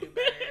 you could do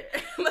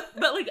better.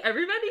 But, like,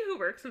 everybody who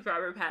works with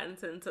Robert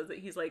Pattinson says that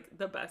he's, like,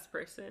 the best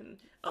person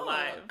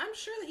alive. Oh, I'm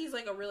sure that he's,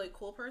 like, a really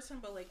cool person,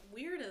 but, like,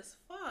 weird as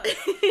fuck.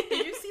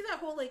 Did you see that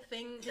whole, like,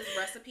 thing, his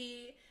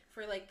recipe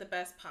for, like, the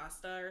best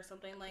pasta or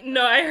something like that?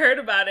 No, I heard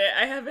about it.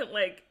 I haven't,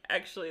 like,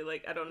 actually,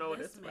 like, I don't know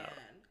what it's about. This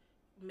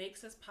man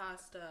makes his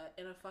pasta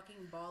in a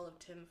fucking ball of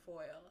tin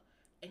foil.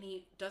 And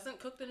he doesn't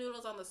cook the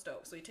noodles on the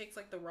stove. So he takes,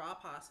 like, the raw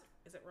pasta.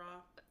 Is it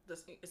raw?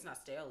 It's not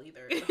stale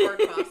either. It's hard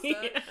pasta.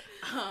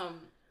 Yeah.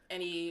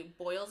 And he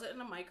boils it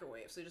in a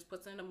microwave. So he just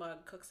puts it in a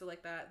mug, cooks it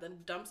like that, then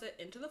dumps it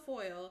into the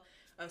foil,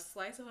 a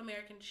slice of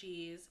American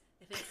cheese,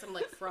 I think some,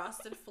 like,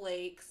 frosted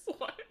flakes,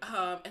 What?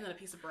 And then a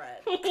piece of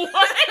bread. What?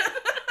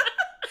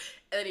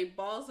 And then he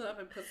balls it up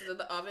and puts it in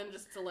the oven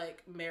just to,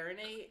 like,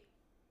 marinate.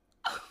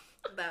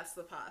 That's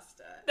the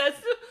pasta. That's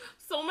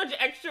so much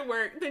extra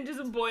work than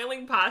just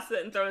boiling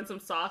pasta and throwing some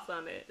sauce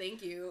on it.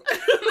 Thank you.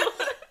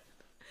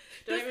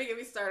 Don't even get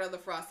me started on the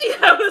frosting.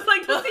 Yeah, I was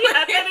like, does he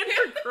have that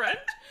in for crunch?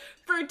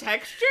 For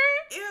texture?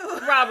 Ew.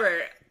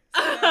 Robert.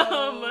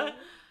 So,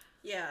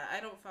 yeah, I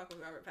don't fuck with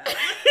Robert Pattinson.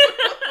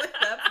 Like,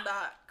 that's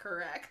not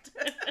correct.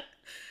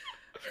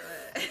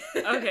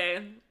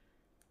 Okay.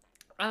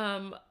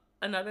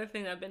 Another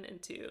thing I've been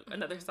into,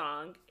 another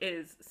song,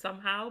 is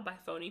Somehow by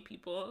Phony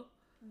People.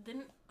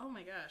 Oh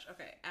my gosh.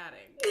 Okay,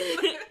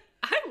 adding.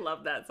 I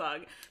love that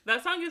song.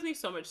 That song gives me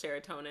so much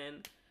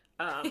serotonin.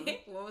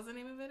 What was the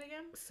name of it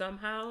again?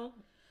 Somehow.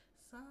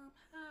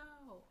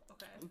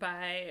 Okay.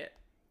 By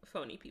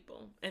Phony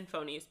People. And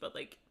Phony is spelled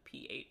like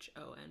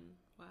Phony.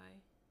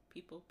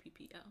 People,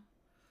 PPL.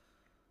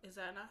 Is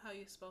that not how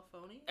you spell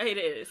phony? It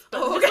is.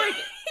 But okay. just like,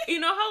 you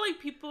know how like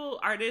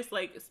artists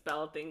like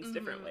spell things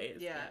different ways?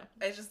 Yeah.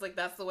 It's just like,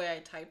 that's the way I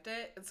typed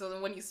it. And so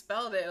then when you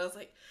spelled it, I was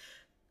like,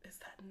 is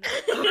that not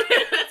the way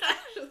it's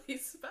actually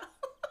spelled?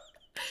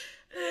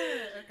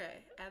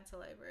 Okay. Add to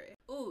library.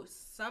 Ooh,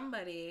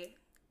 somebody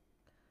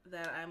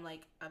that I'm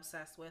like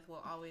obsessed with,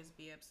 will always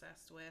be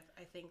obsessed with.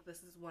 I think this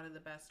is one of the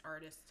best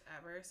artists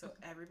ever, so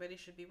everybody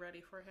should be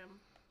ready for him.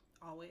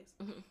 Always.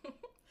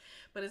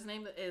 But his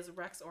name is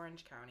Rex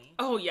Orange County.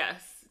 Oh,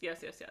 yes.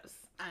 Yes.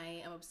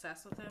 I am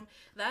obsessed with him.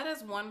 That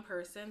is one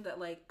person that,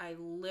 like, I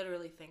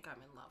literally think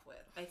I'm in love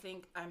with. I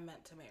think I'm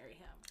meant to marry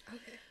him.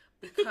 Okay.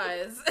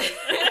 Because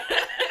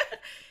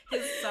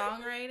his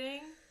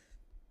songwriting,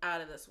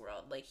 out of this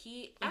world. Like,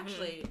 he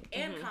actually,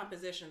 and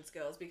composition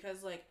skills,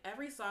 because, like,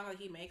 every song that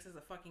he makes is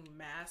a fucking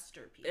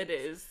masterpiece. It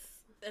is.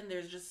 And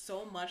there's just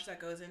so much that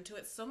goes into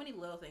it. So many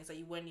little things that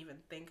you wouldn't even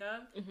think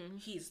of.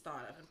 He's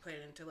thought of and put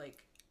it into,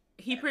 like...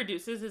 He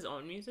produces his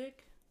own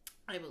music?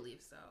 I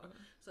believe so. Okay.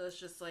 So it's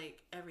just,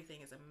 like,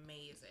 everything is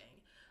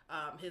amazing.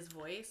 His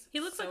voice... He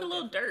looks so like a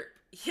little derp.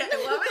 Yeah, I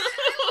love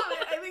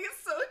it. I think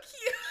it's so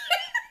cute.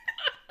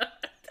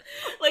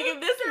 Like, if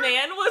this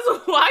man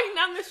was walking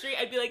down the street,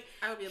 I'd be like,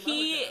 I would be in love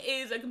he with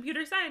him. is a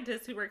computer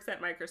scientist who works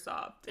at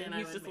Microsoft. And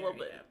he's just a little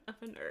bit of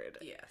a nerd.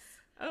 Yes.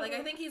 Oh. Like,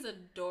 I think he's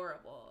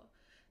adorable.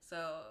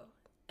 So,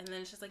 and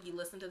then it's just like you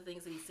listen to the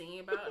things that he's singing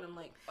about, and I'm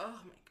like, oh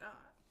my god,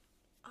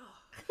 oh,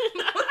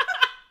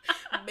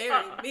 marry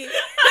me. I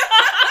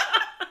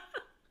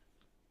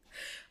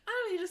don't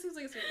know. He just seems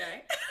like a sweet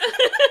guy.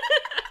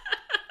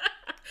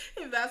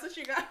 If that's what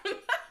you got.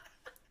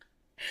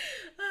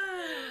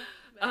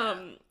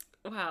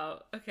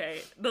 Wow.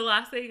 Okay. The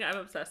last thing I'm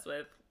obsessed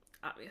with,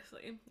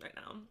 obviously, right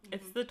now,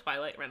 it's the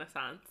Twilight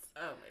Renaissance.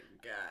 Oh my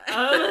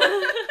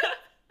god.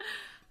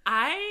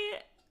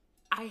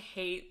 I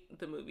hate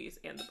the movies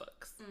and the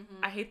books.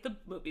 I hate the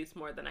movies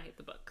more than I hate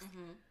the books.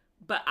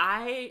 But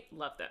I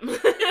love them.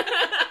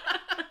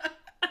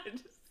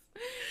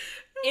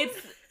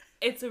 It's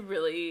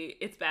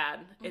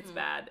bad. It's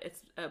bad.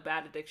 It's a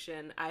bad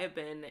addiction. I have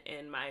been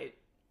in my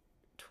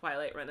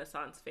Twilight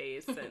Renaissance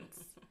phase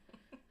since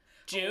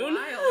June.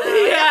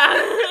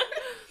 Yeah.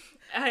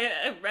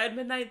 I've read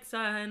Midnight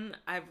Sun.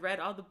 I've read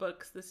all the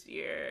books this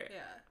year.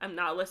 Yeah. I'm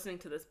now listening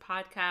to this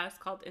podcast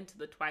called Into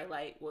the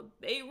Twilight. Well,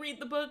 they read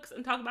the books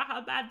and talk about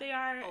how bad they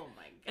are. Oh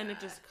my god. And it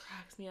just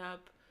cracks me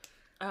up.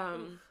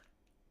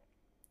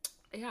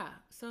 Yeah.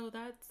 So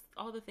that's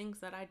all the things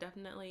that I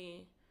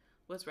definitely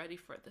was ready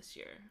for this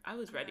year. I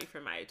was ready for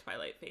my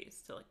Twilight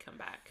phase to like come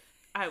back.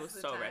 I was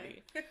so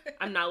ready.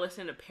 I'm now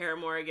listening to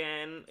Paramore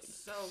again.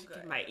 So good.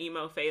 Get my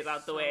emo phase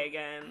out the way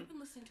again. I've been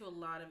listening to a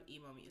lot of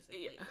emo music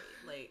lately.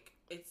 Like,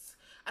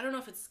 I don't know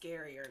if it's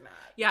scary or not.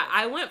 Yeah,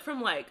 I went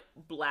from like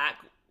black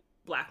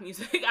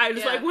music. I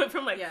just like went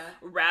from like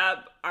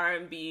rap,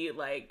 R&B,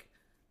 like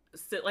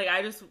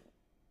I just,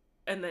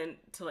 and then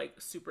to like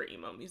super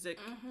emo music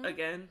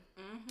again.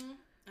 Mm-hmm.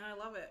 And I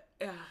love it.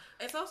 Yeah.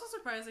 It's also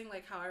surprising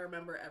like how I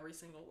remember every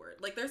single word.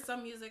 Like there's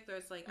some music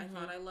there's like I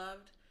thought I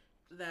loved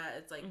that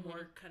it's like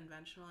more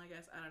conventional, I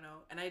guess. I don't know.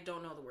 And I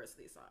don't know the words to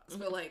these songs.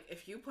 But like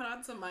if you put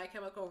on some My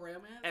Chemical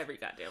Romance, every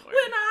goddamn word.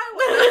 When I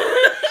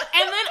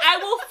and then I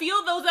will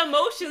feel those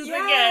emotions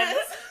again.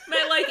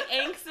 My like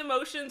angst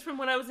emotions from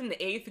when I was in the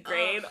 8th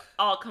grade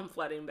all come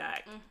flooding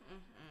back.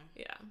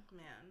 Yeah.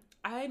 Man.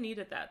 I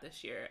needed that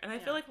this year. And I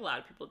feel like a lot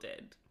of people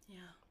did. Yeah.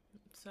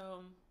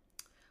 So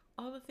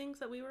all the things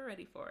that we were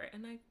ready for.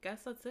 And I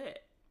guess that's it.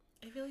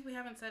 I feel like we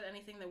haven't said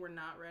anything that we're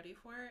not ready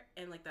for.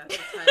 And like that's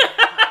the title of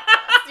the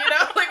podcast. You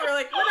know? Like we're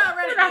like, we're not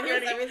ready. But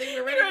here's everything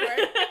we're ready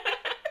for.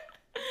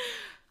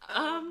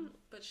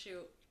 But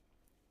shoot.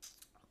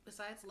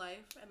 Besides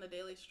life and the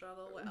daily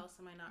struggle, what else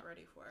am I not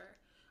ready for?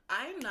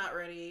 I'm not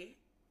ready.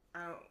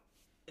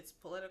 It's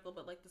political,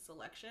 but like this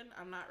election,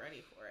 I'm not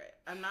ready for it.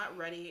 I'm not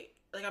ready.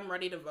 Like I'm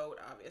ready to vote,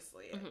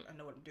 obviously. I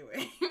know what I'm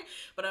doing.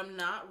 But I'm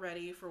not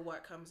ready for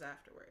what comes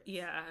afterwards.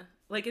 Yeah.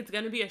 Like it's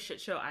going to be a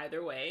shit show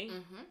either way.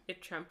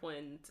 If Trump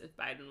wins, if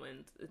Biden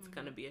wins, it's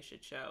going to be a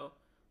shit show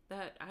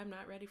that I'm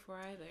not ready for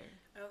either.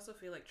 I also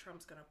feel like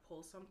Trump's going to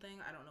pull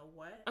something. I don't know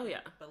what. Oh,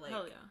 yeah. But like,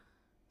 hell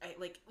yeah.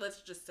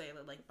 Let's just say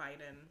that like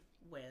Biden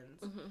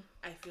wins.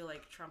 I feel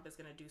like Trump is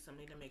gonna do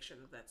something to make sure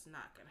that that's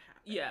not gonna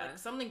happen. Yeah, like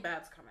something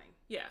bad's coming.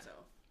 Yeah. So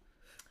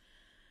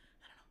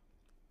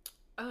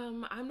I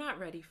don't know. I'm not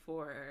ready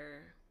for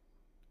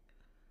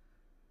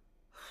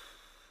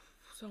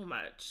so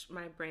much.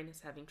 My brain is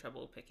having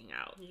trouble picking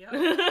out. Yeah.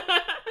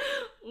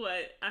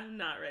 What I'm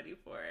not ready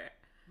for.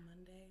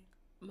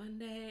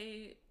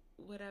 Monday,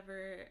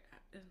 whatever.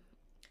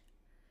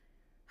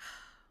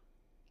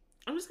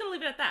 I'm just gonna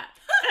leave it at that.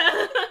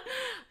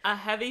 A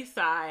heavy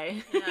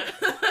sigh. Yeah.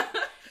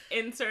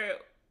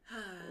 Insert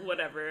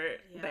whatever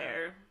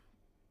there.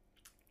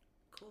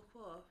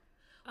 Cool.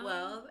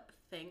 Well,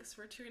 thanks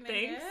for tuning in.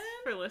 Thanks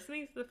for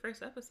listening to the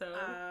first episode.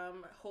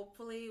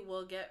 Hopefully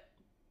we'll get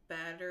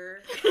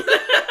better.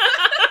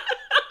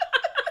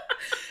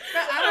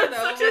 I don't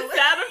know. Such a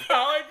sad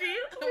apology.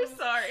 I'm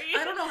sorry.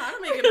 I don't know how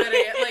to make it better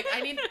yet. Like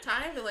I need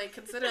time to like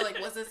consider like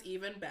was this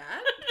even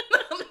bad?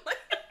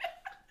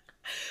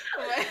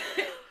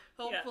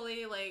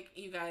 Hopefully, like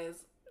you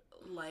guys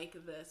like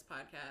this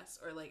podcast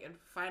or like and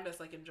find us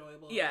like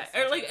enjoyable. Yeah,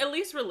 or like at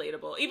least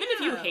relatable. Even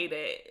if you hate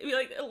it, be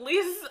like at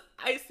least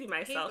I see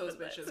myself in those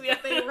bitches.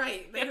 But they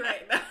write,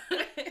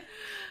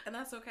 and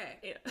that's okay.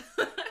 Yeah.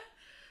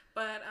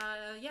 But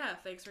yeah,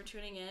 thanks for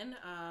tuning in.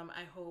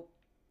 I hope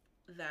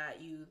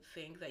that you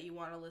think that you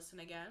want to listen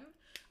again.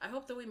 I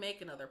hope that we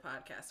make another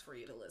podcast for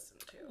you to listen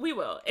to. We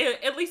will.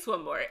 At least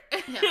one more.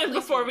 Yeah,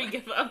 before we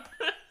give up.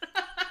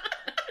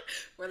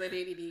 Where the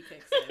ADD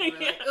kicks in. We're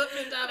like,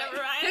 never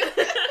mind.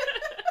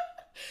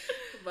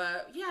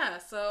 But yeah,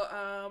 so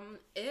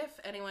if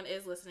anyone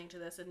is listening to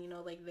this and you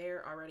know like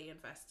they're already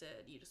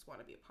invested, you just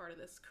want to be a part of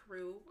this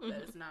crew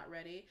that is not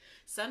ready,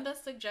 send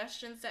us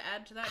suggestions to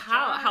add to that.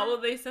 How will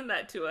they send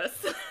that to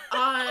us?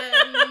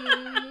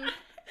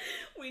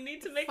 We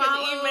need to make an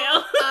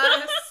email.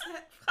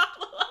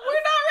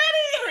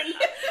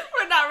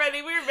 We're not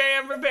ready. We're very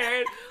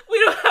unprepared. We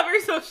don't have our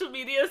social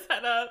media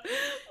set up.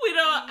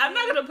 I'm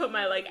not gonna put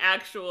my like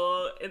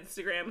actual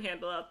Instagram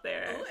handle out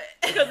there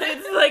because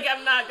it's like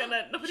I'm not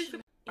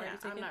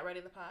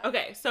ready the pod.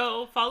 Okay,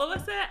 so follow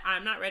us at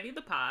I'm Not Ready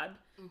the Pod.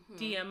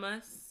 DM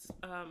us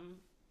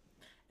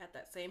at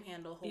that same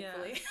handle,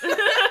 hopefully.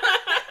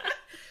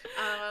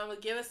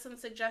 Give us some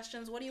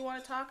suggestions. What do you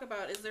want to talk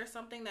about? Is there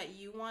something that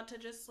you want to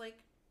just like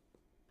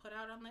put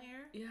out on the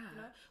air? Yeah. You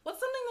know? What's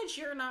something that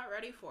you're not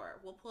ready for?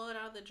 We'll pull it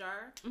out of the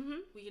jar.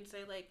 We can say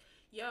like,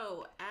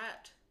 yo,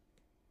 at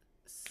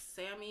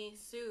Sammy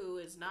Sue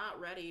is not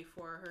ready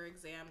for her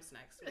exams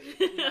next week.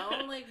 You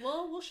know, like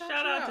we'll shout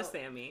out to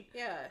Sammy.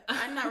 Yeah,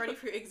 I'm not ready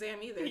for your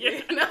exam either.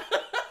 Yeah. You know?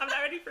 I'm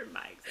not ready for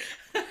my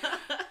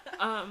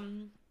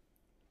exam.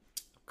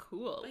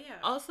 Cool. Yeah.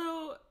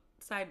 Also,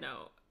 side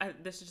note,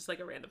 this is just like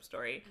a random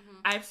story.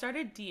 I've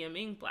started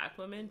DMing Black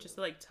women just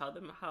to like tell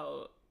them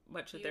how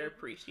much that they're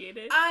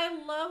appreciated. I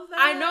love that.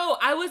 I know.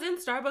 I was in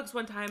Starbucks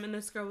one time and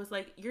this girl was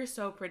like, "You're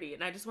so pretty,"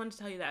 and I just wanted to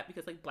tell you that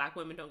because like Black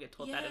women don't get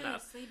told that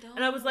enough. They don't.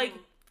 And I was like,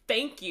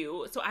 "Thank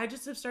you." So I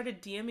just have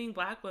started DMing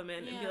Black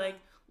women and be like,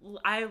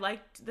 "I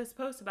liked this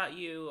post about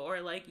you,"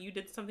 or like, "You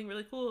did something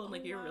really cool," and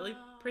like, "You're really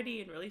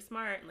pretty and really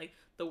smart," and like,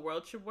 "The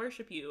world should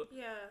worship you."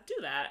 Yeah. Do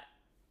that.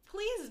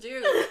 Please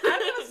do. I'm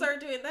gonna start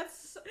doing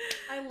that's.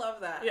 I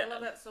love that. I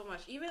love that so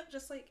much. Even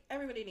just like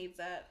everybody needs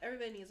that.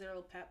 Everybody needs their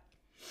little pep.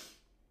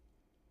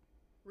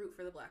 Root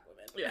for the Black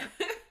women. Yeah.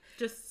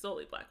 Just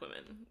solely Black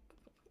women.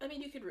 I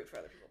mean, you could root for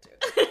other people too.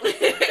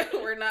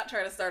 We're not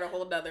trying to start a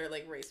whole nother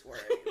like race war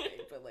or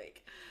anything, but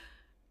like,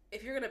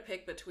 if you're gonna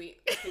pick between.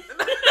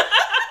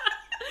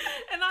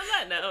 And on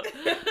that note,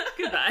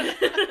 goodbye.